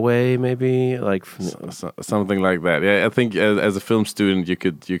Lost Highway, maybe like something like that. Yeah, I think as a film student, you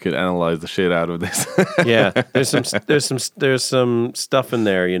could analyze the shit out of this. Yeah, there's some stuff in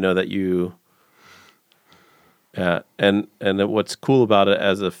there, that you. Yeah, and what's cool about it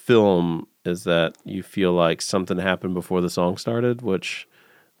as a film is that you feel like something happened before the song started, which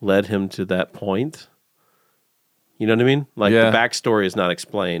led him to that point. You know what I mean? Like the backstory is not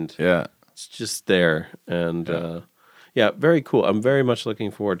explained. Yeah. It's just there. And very cool. I'm very much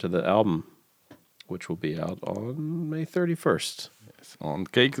looking forward to the album, which will be out on May 31st. It's on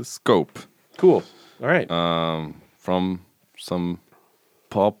Cake Scope. Cool. All right. From some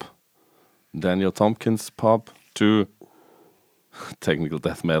pop, Daniel Tompkins pop, to technical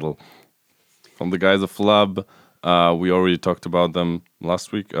death metal. From the guys of Flub, we already talked about them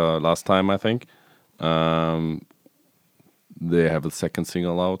last time, I think. They have a second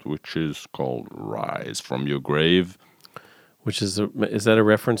single out, which is called "Rise from Your Grave," which is that a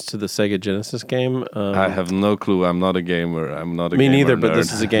reference to the Sega Genesis game? I have no clue. I'm not a gamer. Me neither. But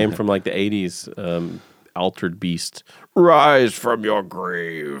this is a game from like the '80s. Altered Beast, rise from your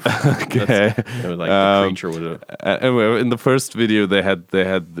grave. Okay, the creature would have. Anyway, in the first video, they had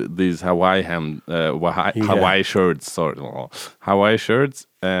these Hawaii shirts, Hawaii shirts,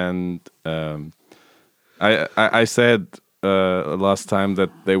 and I said last time that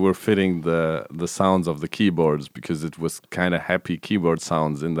they were fitting the sounds of the keyboards because it was kind of happy keyboard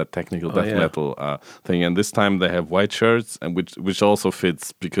sounds in that technical death metal thing. And this time they have white shirts, and which also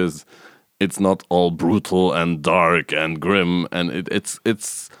fits because it's not all brutal and dark and grim, and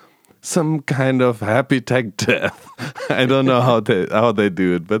it's some kind of happy tech death. I don't know how they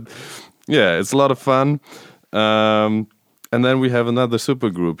do it, but yeah, it's a lot of fun. And then we have another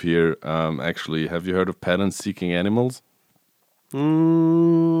supergroup here. Actually, have you heard of Pattern Seeking Animals?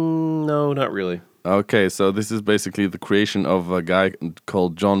 No, not really. Okay, so this is basically the creation of a guy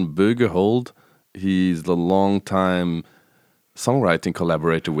called John Bögehold. He's the longtime songwriting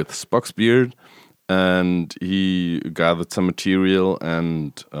collaborator with Spoxbeard, and he gathered some material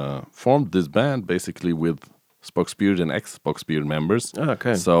and formed this band basically with Spoxbeard and ex-Spoxbeard members. Oh,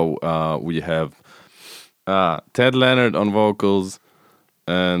 okay. So we have Ted Leonard on vocals,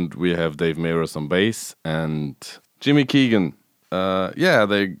 and we have Dave Meros on bass, and Jimmy Keegan.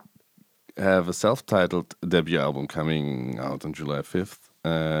 They have a self-titled debut album coming out on July 5th,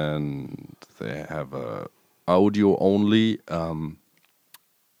 and they have a audio-only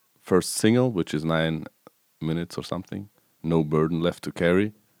first single, which is 9 minutes or something, No Burden Left to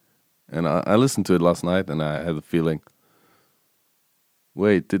Carry. And I listened to it last night, and I had the feeling,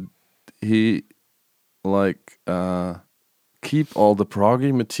 wait, did he keep all the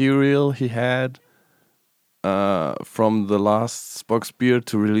proggy material he had from the last Spoxbeard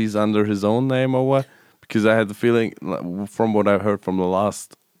to release under his own name or what? Because I had the feeling, from what I heard from the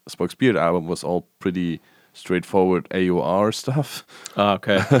last Spoxbeard album, was all pretty straightforward AOR stuff. Oh,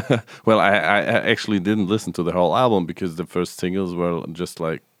 okay. Well, I actually didn't listen to the whole album because the first singles were just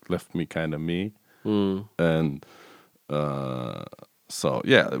like left me kind of me. And so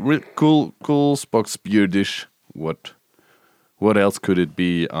yeah, cool Spoxbeardish. What else could it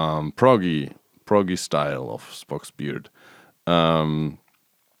be? Proggy style of Spoxbeard.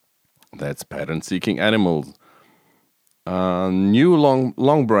 That's Pattern Seeking Animals. New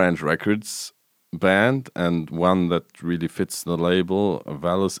Long Branch Records band, and one that really fits the label,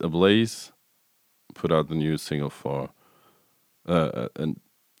 Valus Ablaze, put out a new single for the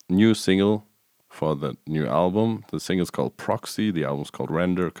new album. The single's called Proxy, the album's called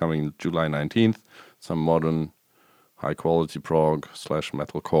Render, coming July 19th. Some modern high quality prog /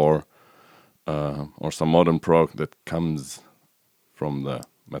 metalcore, or some modern prog that comes from the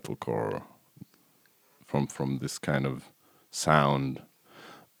metalcore, from this kind of sound.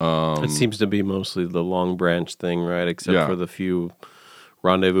 It seems to be mostly the Long Branch thing, right? Except for the few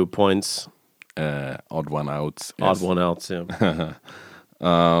rendezvous points. Odd one outs. Odd one outs, yeah.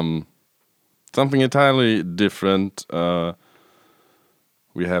 Something entirely different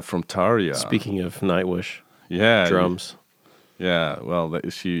we have from Tarja. Speaking of Nightwish. Yeah. Drums. Yeah, well,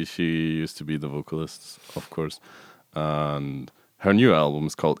 she used to be the vocalist, of course. And her new album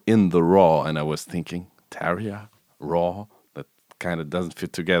is called In the Raw, and I was thinking, Tarja? Raw? Kind of doesn't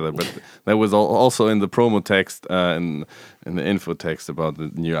fit together, but that was also in the promo text, in the info text about the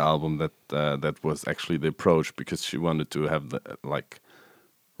new album, that was actually the approach, because she wanted to have the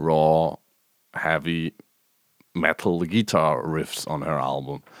raw, heavy metal guitar riffs on her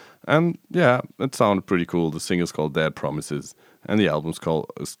album, and yeah, it sounded pretty cool. The single's called Dead Promises, and the album's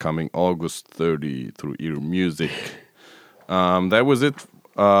is coming August 30 through Ear Music. That was it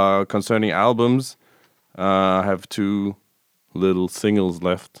concerning albums, I have 2 little singles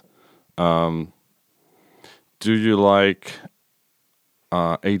left. Do you like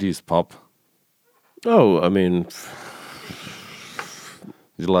 80s pop? Oh, I mean,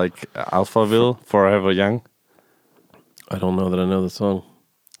 You like Alphaville, Forever Young? I don't know that I know the song.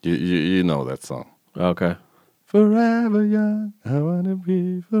 You know that song. Okay. Forever young, I wanna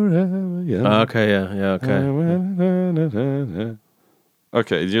be forever young. Okay, yeah, okay.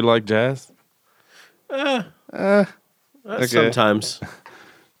 Okay, do you like jazz? Okay. Sometimes.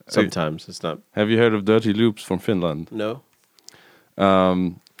 Sometimes. It's not. Have you heard of Dirty Loops from Finland? No.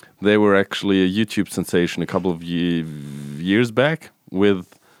 They were actually a YouTube sensation a couple of years back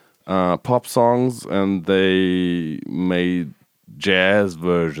with pop songs, and they made jazz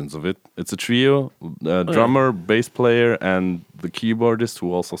versions of it. It's a trio, drummer, bass player, and the keyboardist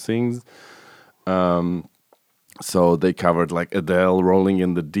who also sings. So they covered like Adele, Rolling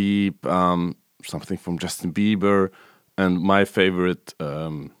in the Deep, something from Justin Bieber, and my favorite,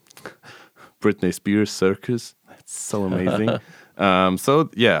 Britney Spears, Circus. That's so amazing. So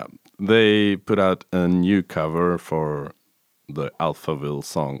yeah, they put out a new cover for the Alphaville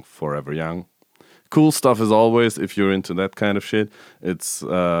song Forever Young. Cool stuff as always if you're into that kind of shit. It's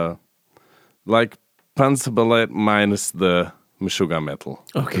like Panzer Ballet minus the Meshuggah metal.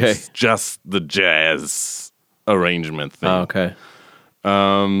 Okay. It's just the jazz arrangement thing. Oh, okay.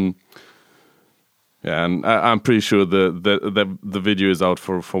 Yeah, and I'm pretty sure the video is out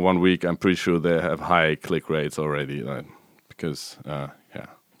for 1 week. I'm pretty sure they have high click rates already, because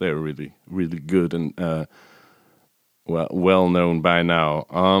they're really, really good and well known by now.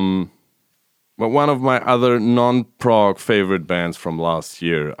 But one of my other non-prog favorite bands from last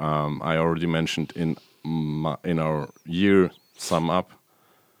year, I already mentioned in our year sum up.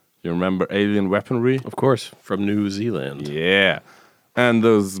 You remember Alien Weaponry? Of course, from New Zealand. Yeah. And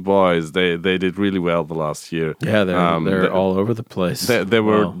those boys, they did really well the last year. Yeah, they're all over the place. They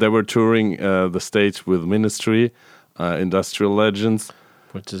were touring the States with Ministry, Industrial Legends,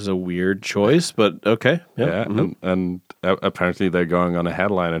 which is a weird choice, but okay. Yeah, and apparently they're going on a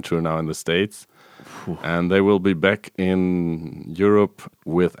headliner tour now in the States, and they will be back in Europe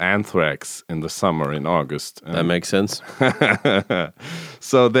with Anthrax in the summer in August. That makes sense.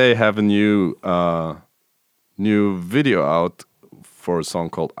 So they have a new video out for a song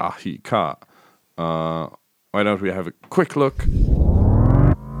called Ahika. Why don't we have a quick look?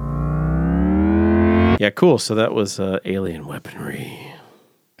 Yeah, cool. So that was Alien Weaponry.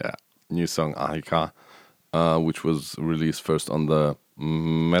 Yeah, new song Ahika, which was released first on the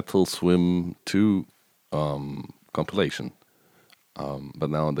Metal Swim 2 compilation. But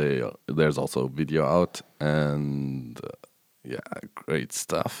now there's also a video out, and great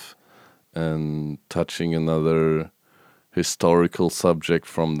stuff. And touching another historical subject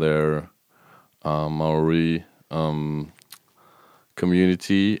from their Maori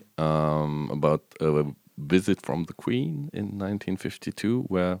community, about a visit from the Queen in 1952,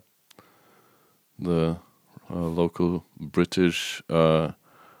 where the local British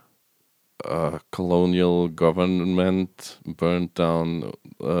colonial government burned down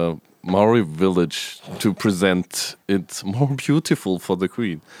a Maori village to present it more beautiful for the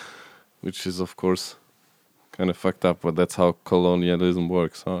Queen, which is, of course, kind of fucked up, but that's how colonialism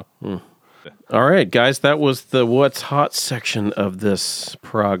works, huh? All right, guys, that was the What's Hot section of this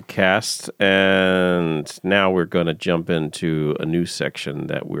progcast, and now we're going to jump into a new section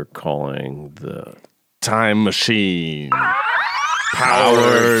that we're calling the Time Machine,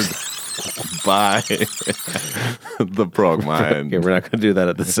 powered by the prog mind. Okay, we're not going to do that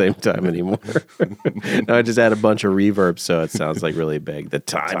at the same time anymore. No, I just add a bunch of reverb so it sounds like really big. The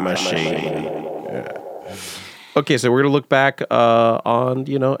Time Machine. Yeah. Okay, so we're going to look back on,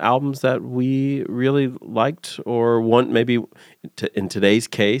 albums that we really liked, or one, maybe in today's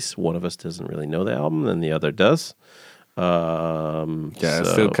case, one of us doesn't really know the album and the other does. I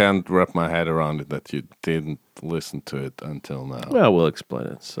still can't wrap my head around it that you didn't listen to it until now. Well, we'll explain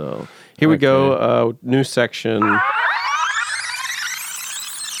it. So here we go, new section.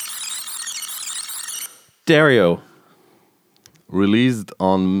 Dario. Released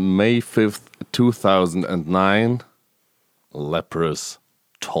on May 5th, 2009, Leprous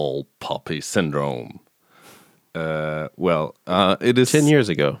Tall Poppy Syndrome. It is 10 years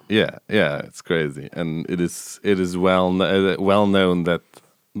ago. Yeah, it's crazy, and it is well known that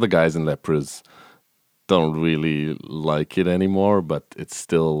the guys in Leprous don't really like it anymore, but it's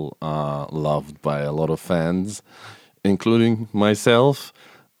still loved by a lot of fans, including myself,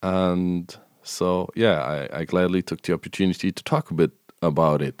 and so I gladly took the opportunity to talk a bit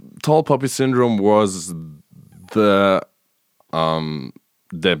about it. Tall Poppy Syndrome was the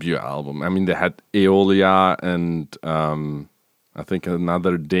debut album. I mean, they had Aeolia and I think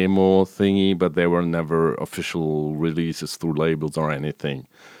another demo thingy, but they were never official releases through labels or anything.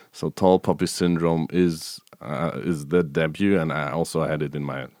 So Tall Poppy Syndrome is the debut, and I also had it in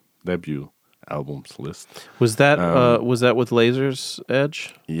my debut albums list. Was that with Laser's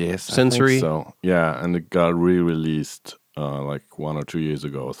Edge? Yes, Sensory. I think so yeah, and it got re-released like 1 or 2 years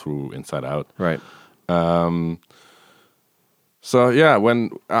ago through Inside Out. Right. So yeah, when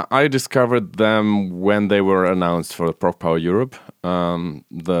I discovered them when they were announced for Prog Power Europe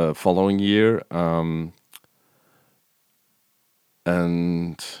the following year,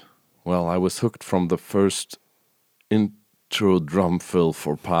 and well, I was hooked from the first intro drum fill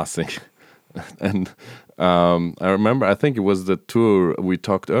for Passing, and I remember, I think it was the tour we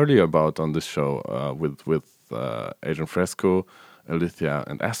talked earlier about on this show with Adrian Fresco, Alithia,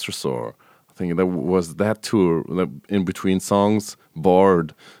 and Astrosaur. I think that was that tour, in between songs,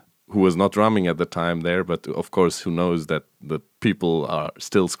 Bored, who was not drumming at the time there, but of course who knows that the people are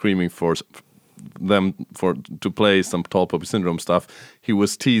still screaming for them to play some Tall Poppy Syndrome stuff. He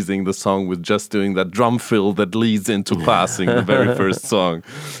was teasing the song with just doing that drum fill that leads into Passing, the very first song,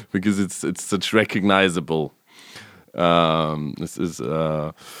 because it's such recognizable. This is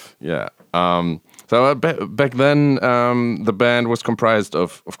yeah. So back then, the band was comprised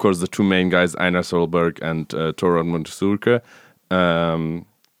of course, the two main guys, Einar Solberg and Torrod Muntersurke.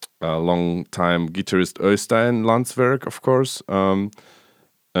 A long-time guitarist Øystein Landsverk, of course.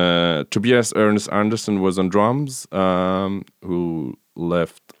 Tobias Ernest Anderson was on drums, who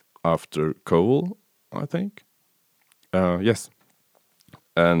left after Cole, I think. Yes.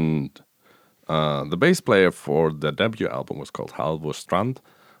 And the bass player for the debut album was called Halvor Strand.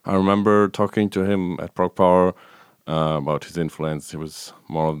 I remember talking to him at Prog Power about his influence. He was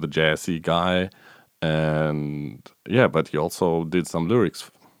more of the jazzy guy, and yeah, but he also did some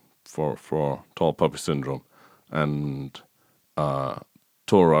lyrics for Tall Poppy Syndrome, and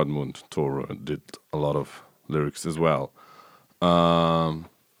Tor Admund did a lot of lyrics as well.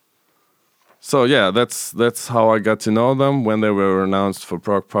 So yeah, that's how I got to know them. When they were announced for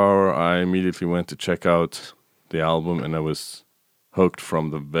Prog Power, I immediately went to check out the album, and I was hooked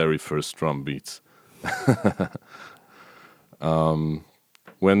from the very first drum beats. So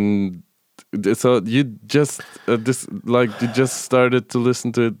you just you just started to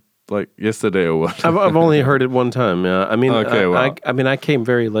listen to it like yesterday or what? I've only heard it one time. Yeah, I mean, okay, I came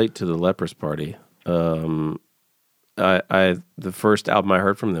very late to the Lepers Party. The first album I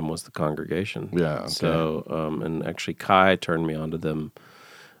heard from them was The Congregation. Yeah. Okay. So and actually Kai turned me on to them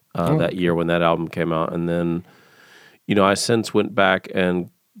that year when that album came out, and then I since went back and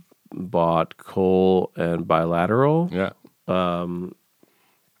bought Cole and Bilateral. Yeah.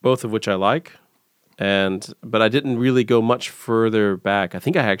 Both of which I like. But I didn't really go much further back. I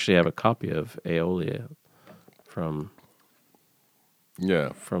think I actually have a copy of Aeolia from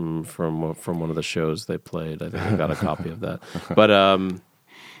one of the shows they played. I think I got a copy of that. But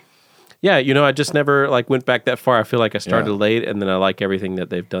yeah, I just never went back that far. I feel like I started late, and then I like everything that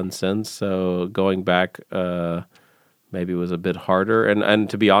they've done since. So going back maybe was a bit harder, and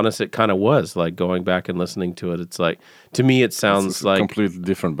to be honest, it kind of was going back and listening to it. It's to me, it sounds like completely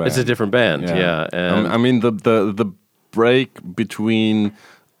different band. It's a different band, yeah. And I mean, the break between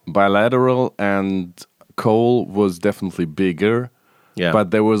Bilateral and Cole was definitely bigger. Yeah,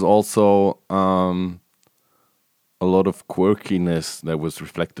 but there was also a lot of quirkiness that was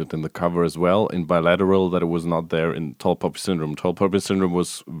reflected in the cover as well. In Bilateral, that it was not there in Tall Poppy Syndrome. Tall Poppy Syndrome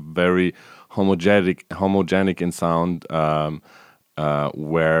was very homogenic in sound,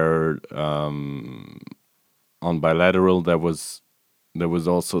 where on Bilateral there was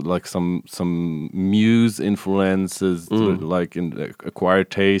also some Muse influences, like in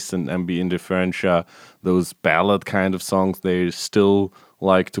Acquired Taste and MB Indifferentia, those ballad kind of songs they still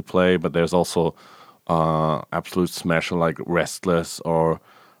like to play, but there's also absolute smasher like Restless or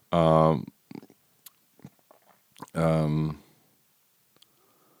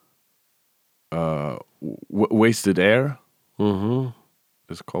Wasted Air. Mm-hmm.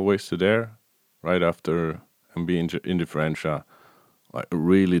 It's called Wasted Air, right after MB Indifferentia. Like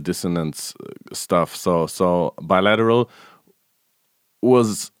really dissonant stuff. So Bilateral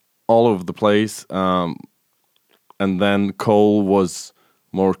was all over the place, and then Cole was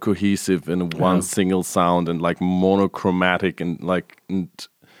more cohesive in one single sound and monochromatic and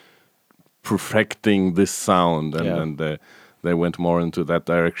perfecting this sound, and they went more into that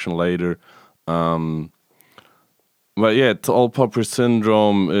direction later. But yeah, Tall Poppy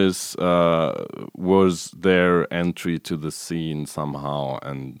Syndrome was their entry to the scene somehow,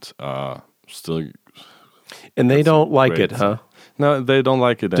 and still. And they don't like it, huh? No, they don't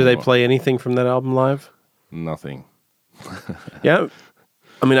like it Do they anymore. play anything from that album live? Nothing. Yeah.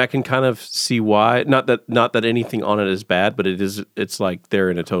 I mean, I can kind of see why. Not that anything on it is bad, but it's like they're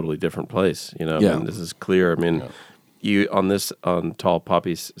in a totally different place, you know. Yeah. I mean, this is clear. I mean, you on Tall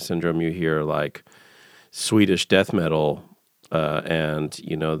Poppy Syndrome, you hear like Swedish death metal, and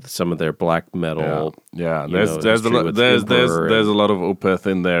you know some of their black metal. Yeah. you know, There's history with there's Emperor a lot of Opeth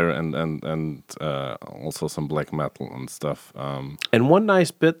in there, and also some black metal and stuff. And one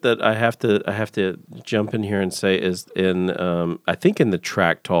nice bit that I have to jump in here and say is in I think in the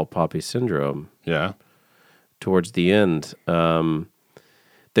track Tall Poppy Syndrome, Yeah. towards the end,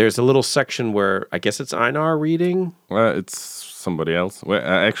 there's a little section where I guess it's Einar reading. Well, it's somebody else. Well,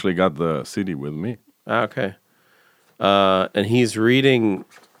 I actually got the CD with me. Ah, okay. And he's reading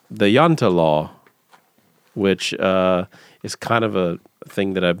the Yanta Law, which is kind of a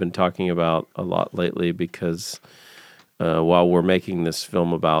thing that I've been talking about a lot lately because while we're making this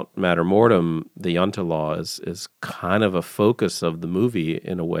film about Mater Mortem, the Yanta Law is kind of a focus of the movie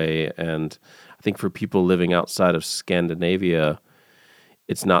in a way. And I think for people living outside of Scandinavia,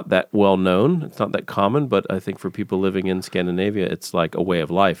 it's not that well known. It's not that common, but I think for people living in Scandinavia, it's like a way of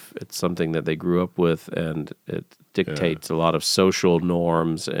life. It's something that they grew up with, and it dictates a lot of social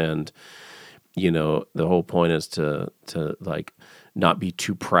norms. And you know, the whole point is to like not be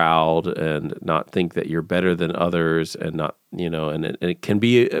too proud and not think that you're better than others, and not, you know, and it can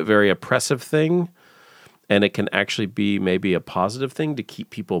be a very oppressive thing. And it can actually be maybe a positive thing to keep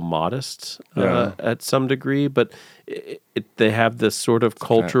people modest at some degree. But they have this sort of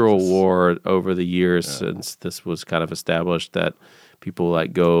cultural war over the years since this was kind of established, that people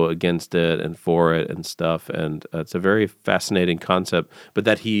like go against it and for it and stuff. And it's a very fascinating concept. But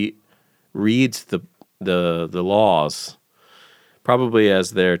that he reads the laws probably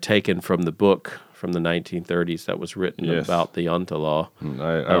as they're taken from the book from the 1930s that was written about the Yanta Law.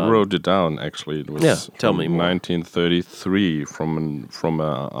 I wrote it down, actually. It was tell me more. 1933 from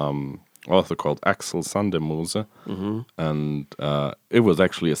a author called Axel Sandemose, and it was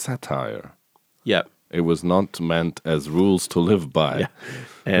actually a satire. Yeah. It was not meant as rules to live by,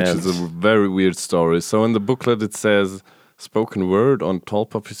 And which is a very weird story. So in the booklet it says, spoken word on Tall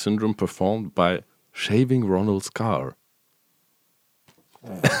Poppy Syndrome performed by Shaving Ronald Scar.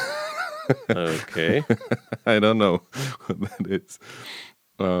 okay. I don't know what that is.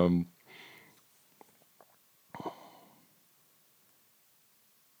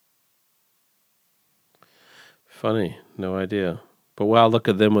 Funny. No idea. But wow, look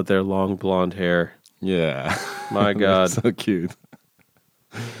at them with their long blonde hair. Yeah. My God. So cute.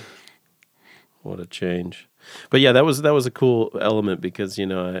 What a change. But yeah, that was a cool element because, you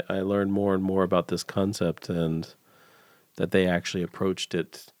know, I learned more and more about this concept, and that they actually approached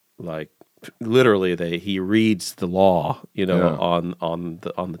it like literally he reads the law, you know, on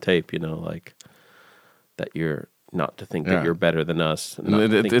the tape, you know, like that you're not to think that you're better than us.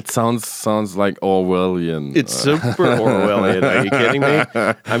 It sounds like Orwellian. It's super Orwellian. Are you kidding me?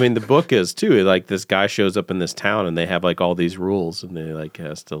 I mean, the book is too. Like this guy shows up in this town, and they have like all these rules, and they like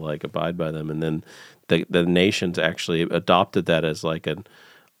has to like abide by them. And then the nations actually adopted that as like an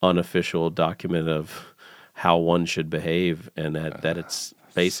unofficial document of how one should behave, and that it's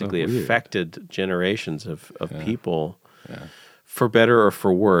basically affected generations of people. Yeah. For better or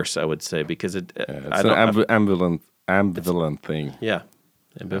for worse, I would say, because it's an ambivalent thing. Yeah,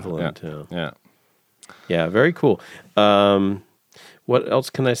 ambivalent. Yeah, very cool. What else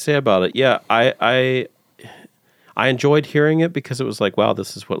can I say about it? Yeah, I enjoyed hearing it because it was like, wow,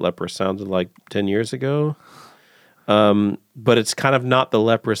 this is what Leprous sounded like 10 years ago. But it's kind of not the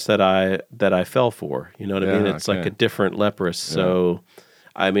Leprous that I fell for. You know what I mean? It's like a different Leprous. So,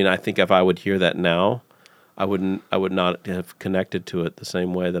 I mean, I think if I would hear that now, I would not have connected to it the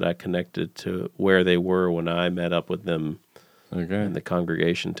same way that I connected to where they were when I met up with them in the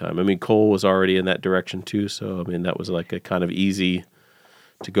congregation time. I mean, Cole was already in that direction too, so I mean that was like a kind of easy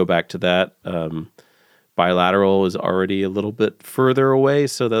to go back to that. Bilateral was already a little bit further away,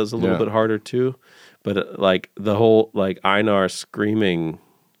 so that was a little bit harder too. But like the whole like Einar screaming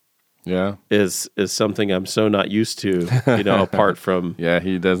is something I'm so not used to, you know, apart from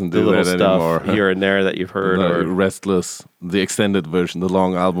he doesn't do the little that stuff anymore. Here and there that you've heard. Or Restless, the extended version, the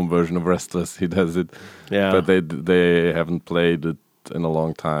long album version of Restless, he does it. Yeah. But they haven't played it in a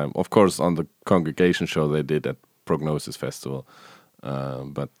long time. Of course, on the congregation show they did at Prognosis Festival.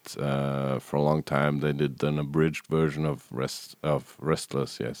 But for a long time they did an abridged version of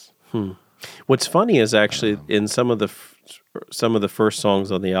Restless, yes. What's funny is actually in some of the first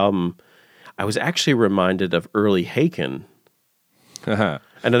songs on the album, I was actually reminded of early Haken. And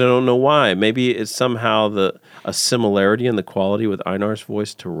I don't know why. Maybe it's somehow a similarity in the quality with Einar's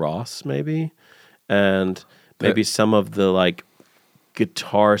voice to Ross, maybe, and maybe some of the like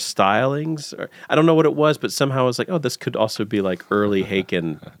guitar stylings. Or, I don't know what it was, but somehow I was like, oh, this could also be like early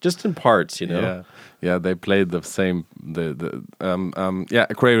Haken, just in parts, you know. Yeah. They played the same.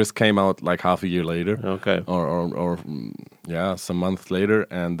 Aquarius came out like half a year later. Okay. Or some month later,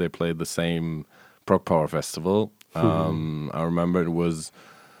 and they played the same Prog Power Festival. I remember it was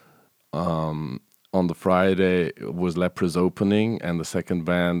on the Friday it was Leprous opening, and the second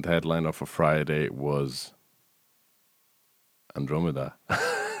band headliner for Friday was Andromeda.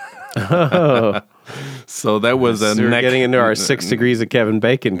 Oh. So that was So we're getting into our 6 degrees of Kevin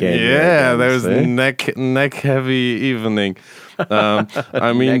Bacon game. Yeah, there was neck heavy evening.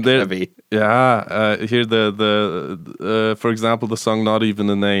 I mean, neck heavy. Yeah, here for example, the song "Not Even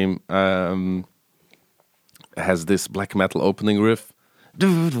a Name" has this black metal opening riff.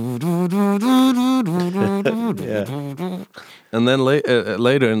 And then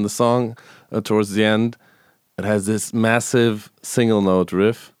later in the song, towards the end, it has this massive single note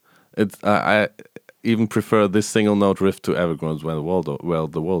riff. I even prefer this single note riff to Everground's "When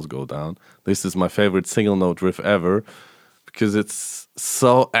the Walls Go Down." This is my favorite single note riff ever because it's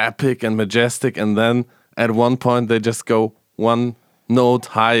so epic and majestic. And then at one point they just go one note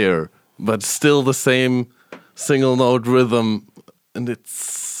higher, but still the same single note rhythm, and it's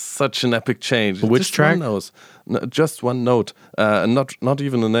such an epic change. Which just track? Just one note, not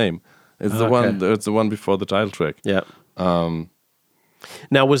even a name. It's the one. It's the one before the title track. Yeah.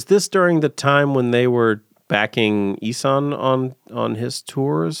 Now, was this during the time when they were backing Ihsahn on his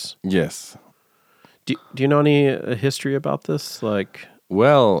tours? Yes. Do you know any history about this? Like,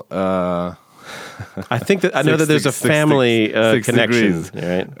 well, I think that I know that there's a family connection, degrees.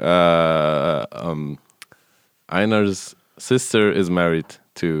 Right? Einar's sister is married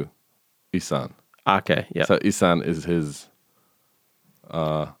to Ihsahn. Okay, yeah. So Ihsahn is his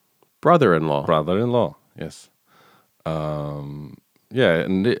brother-in-law. Brother-in-law, yes.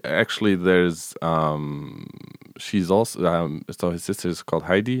 And actually there's she's also so his sister is called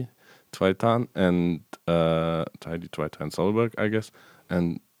Heidi Tveitan, and Heidi Tveitan Solberg, I guess,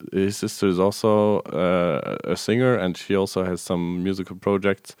 and his sister is also a singer, and she also has some musical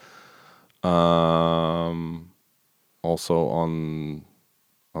projects also on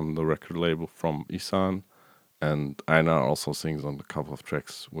the record label from Ihsahn, and Einar also sings on a couple of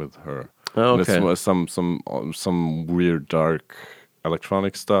tracks with her. Oh, okay. And it's some weird dark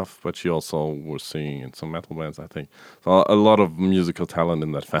electronic stuff, but she also was singing in some metal bands, I think. So a lot of musical talent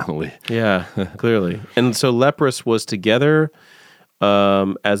in that family. Yeah, clearly. And so Leprous was together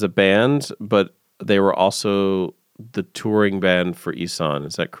as a band, but they were also the touring band for Ihsahn.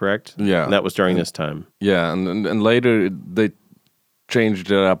 Is that correct? Yeah. And that was during this time. Yeah, and later they changed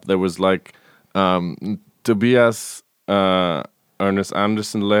it up. There was like Tobias Ernest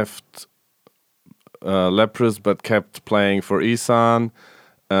Anderson left Leprous, but kept playing for Ihsahn,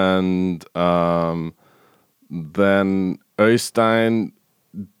 and then Øystein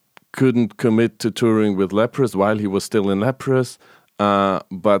couldn't commit to touring with Leprous while he was still in Leprous,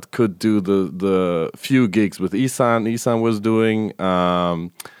 but could do the few gigs with Ihsahn was doing,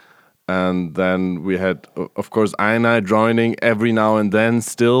 and then we had, of course, Einar joining every now and then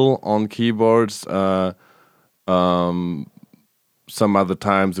still on keyboards. Some other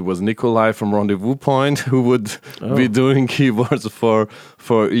times it was Nikolai from Rendezvous Point who would be doing keyboards for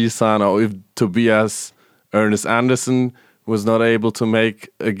Ihsahn, or if Tobias Ernest Anderson was not able to make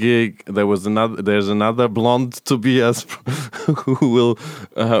a gig, there's another blonde Tobias who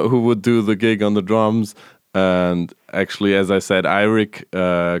would do the gig on the drums. And actually, as I said, Eirik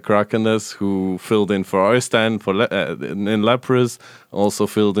Krakenes, who filled in for Øystein in Leprous, also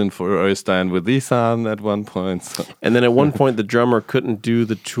filled in for Øystein with Ihsahn at one point. So. And then at one point, the drummer couldn't do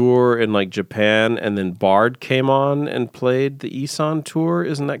the tour in like Japan, and then Bard came on and played the Ihsahn tour.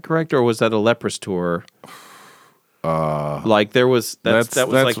 Isn't that correct, or was that a Leprous tour? Like that was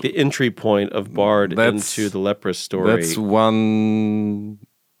like the entry point of Bard into the Leprous story. That's one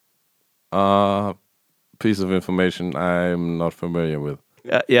piece of information I'm not familiar with.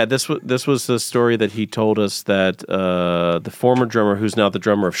 Yeah, this was the story that he told us, that the former drummer, who's now the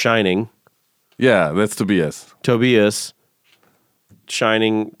drummer of Shining. Yeah, that's Tobias,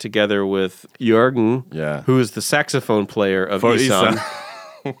 Shining together with Jürgen, who is the saxophone player of Ihsahn.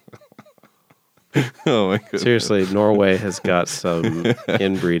 Oh my God. Seriously, Norway has got some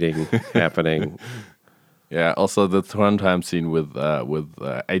inbreeding happening. Yeah, also the Trondheim scene with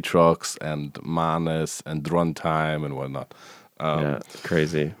Aatrox and Manes and Trondheim and whatnot. Yeah,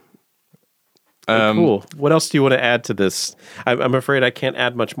 crazy. Cool. What else do you want to add to this? I'm afraid I can't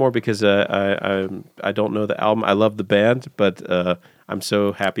add much more because I don't know the album. I love the band, but I'm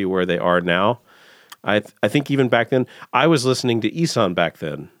so happy where they are now. I think even back then, I was listening to Ihsahn back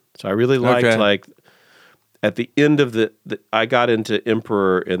then, so I really liked like at the end of I got into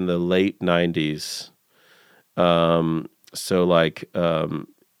Emperor in the late '90s. So like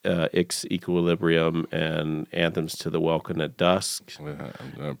Ix Equilibrium and Anthems to the Welcome at Dusk.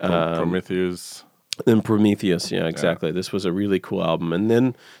 Prometheus. And Prometheus, yeah, exactly. Yeah. This was a really cool album. And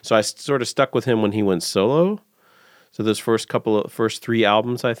then, so I sort of stuck with him when he went solo. So those first 3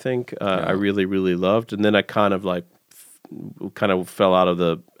 albums, I think, I really, really loved. And then I kind of fell out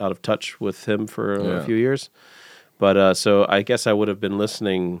of touch with him for a few years. But so I guess I would have been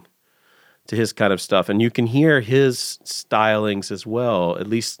listening to his kind of stuff. And you can hear his stylings as well, at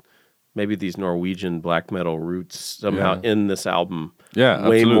least maybe these Norwegian black metal roots somehow in this album. Yeah,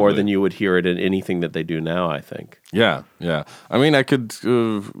 way absolutely. More than you would hear it in anything that they do now, I think. Yeah. I mean, I could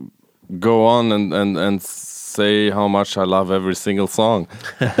go on and say how much I love every single song.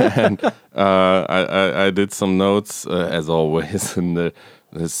 And I did some notes, as always, and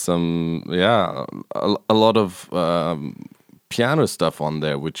there's some, a lot of piano stuff on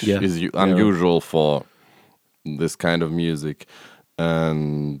there, which is unusual for this kind of music.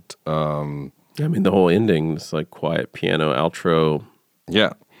 And I mean, the whole ending is like quiet piano outro.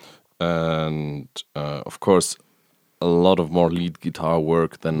 Yeah, and of course, a lot of more lead guitar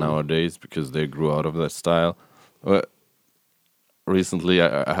work than nowadays because they grew out of that style. Recently,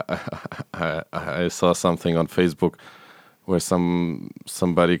 I saw something on Facebook where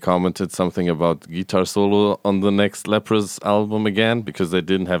somebody commented something about guitar solo on the next Leprous album again because they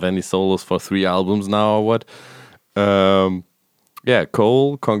didn't have any solos for 3 albums now or what.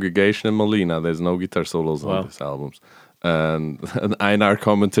 Cole, Congregation, and Molina. There's no guitar solos on these albums. And Einar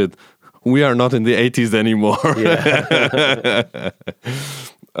commented, "We are not in the 80s anymore."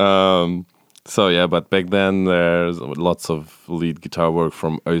 But back then there's lots of lead guitar work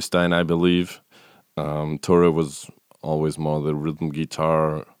from Øystein, I believe. Tore was always more the rhythm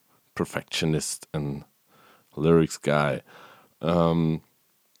guitar perfectionist and lyrics guy.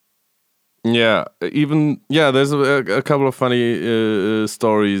 There's a couple of funny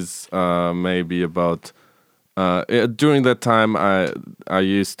stories maybe about during that time I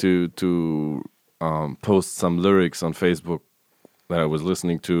used to post some lyrics on Facebook that I was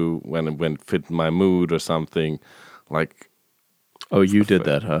listening to when it fit my mood or something like. Oh, you did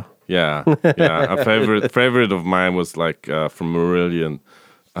that, huh? Yeah. A favorite of mine was like from Marillion,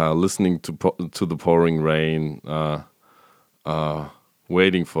 listening to the pouring rain,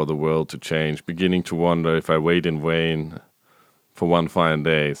 waiting for the world to change, beginning to wonder if I wait in vain for one fine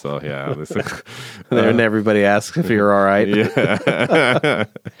day. So and everybody asks if you're all right. Yeah.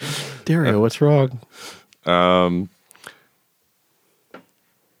 Dario, what's wrong?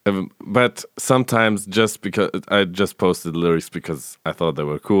 But sometimes just because I just posted lyrics because I thought they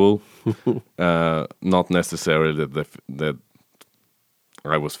were cool, not necessarily that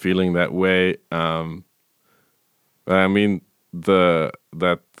I was feeling that way. I mean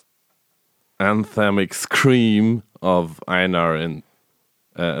that anthemic scream of Einar in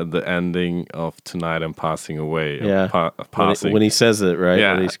the ending of Tonight I'm Passing Away. Yeah, when he says it, right?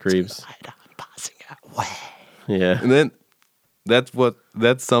 Yeah. When he screams, Tonight I'm passing away. Yeah, and then. That's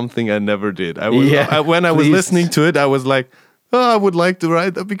something I never did. When I was listening to it, I was like, I would like to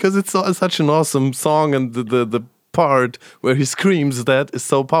write that because it's such an awesome song, and the part where he screams that is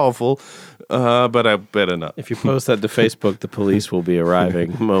so powerful. But I better not. If you post that to Facebook, the police will be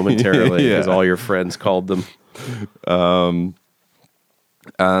arriving momentarily because all your friends called them.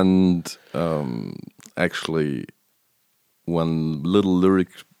 Actually, one little lyric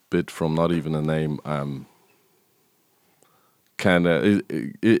bit from Not Even a Name. Kind of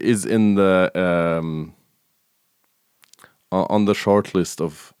is in the on the short list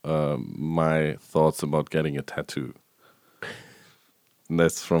of my thoughts about getting a tattoo. And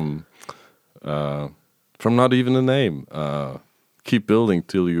that's from Not Even a Name. Keep building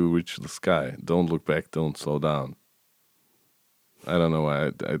till you reach the sky. Don't look back. Don't slow down. I don't know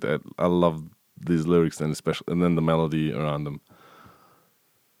why I love these lyrics and then the melody around them.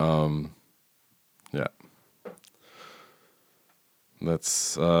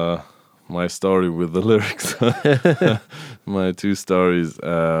 That's my story with the lyrics. My 2 stories.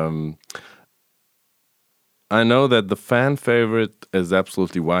 I know that the fan favorite is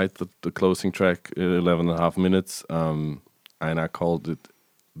Absolutely White, the closing track, 11.5 minutes. Einar called it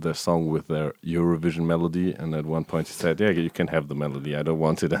the song with their Eurovision melody, and at one point he said, "Yeah, you can have the melody. I don't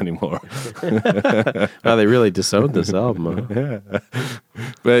want it anymore." Wow, they really disowned this album. Huh? Yeah.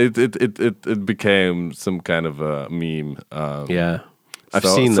 But it became some kind of a meme. I've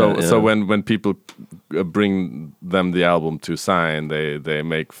seen that. Yeah. So when people bring them the album to sign, they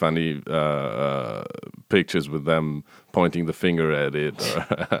make funny pictures with them pointing the finger at it.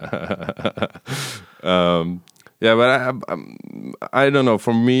 But I don't know.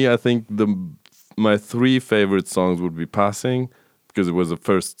 For me, I think my 3 favorite songs would be Passing, because it was the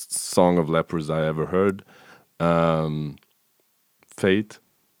first song of Leprous I ever heard. Fate,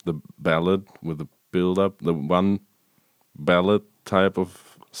 the ballad with the build-up, the one ballad type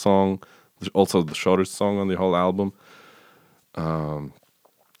of song, also the shortest song on the whole album.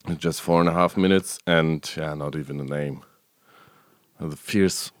 Just 4.5 minutes, and not even a name. The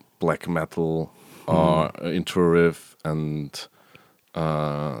fierce black metal intro riff, and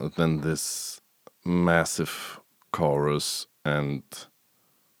then this massive chorus and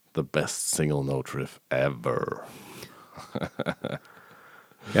the best single note riff ever.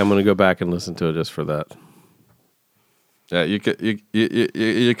 I'm gonna go back and listen to it just for that. Yeah, you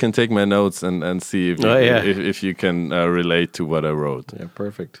can take my notes and see if you can relate to what I wrote. Yeah,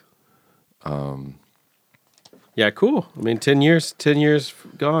 perfect. Yeah, cool. I mean, 10 years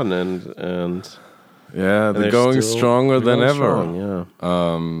gone, and they're going stronger than ever.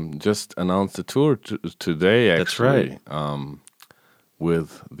 Strong, just announced a tour today. Actually, that's right.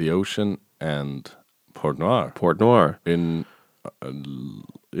 With The Ocean and Port Noir. In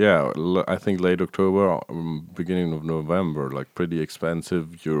I think late October, beginning of November. Like pretty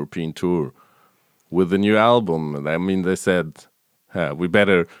expensive European tour with the new album. And I mean, they said, we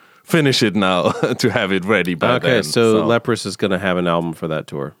better finish it now to have it ready by then. Okay, so Leprous is going to have an album for that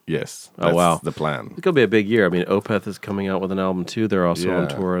tour. Yes. Oh, wow. That's the plan. It's going to be a big year. I mean, Opeth is coming out with an album too. They're also on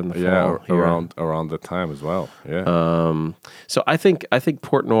tour in the fall. Around the time as well. Yeah. So I think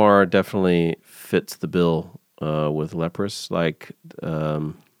Port Noir definitely fits the bill with Leprous. Like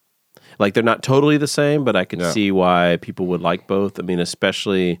they're not totally the same, but I can see why people would like both. I mean,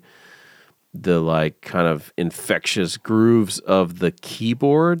 especially the like kind of infectious grooves of the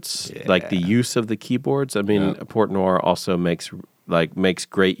keyboards, like the use of the keyboards. I mean, Port Noir also makes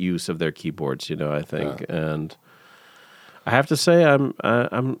great use of their keyboards, I think. And I have to say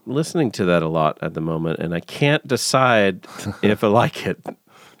I'm listening to that a lot at the moment, and I can't decide if I like it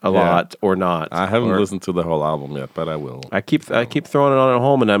a lot or not. I haven't listened to the whole album yet, but I will. I keep throwing it on at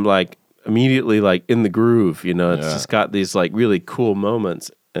home, and I'm like immediately like in the groove, It's just got these like really cool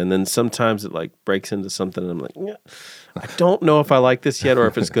moments. And then sometimes it like breaks into something, and I'm like, I don't know if I like this yet, or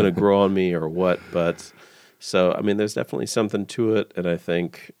if it's going to grow on me, or what. But so, I mean, there's definitely something to it, and I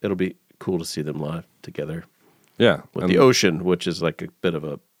think it'll be cool to see them live together. Yeah, with The Ocean, which is like a bit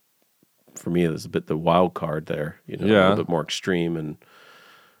of for me, there's a bit the wild card there. A little bit more extreme and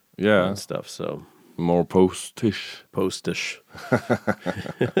stuff. So more postish.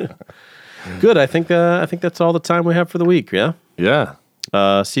 Good. I think that's all the time we have for the week. Yeah. Yeah.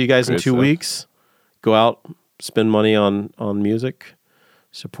 See you guys in 2 weeks. Go out, spend money on music,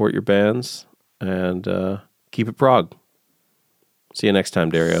 support your bands, and keep it prog. See you next time,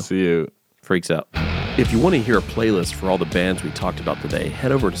 Dario. See you. Freaks out. If you want to hear a playlist for all the bands we talked about today,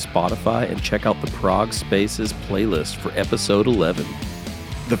 head over to Spotify and check out the Prog Spaces playlist for episode 11.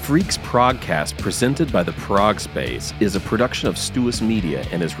 The Freaks Progcast, presented by the Prog Space, is a production of Stuus Media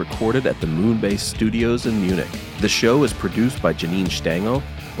and is recorded at the Moonbase Studios in Munich. The show is produced by Janine Stangl,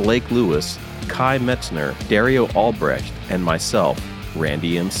 Blake Lewis, Kai Metzner, Dario Albrecht, and myself,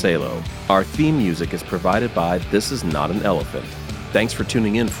 Randy M. Salo. Our theme music is provided by This Is Not an Elephant. Thanks for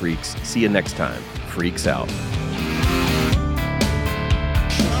tuning in, Freaks. See you next time. Freaks out.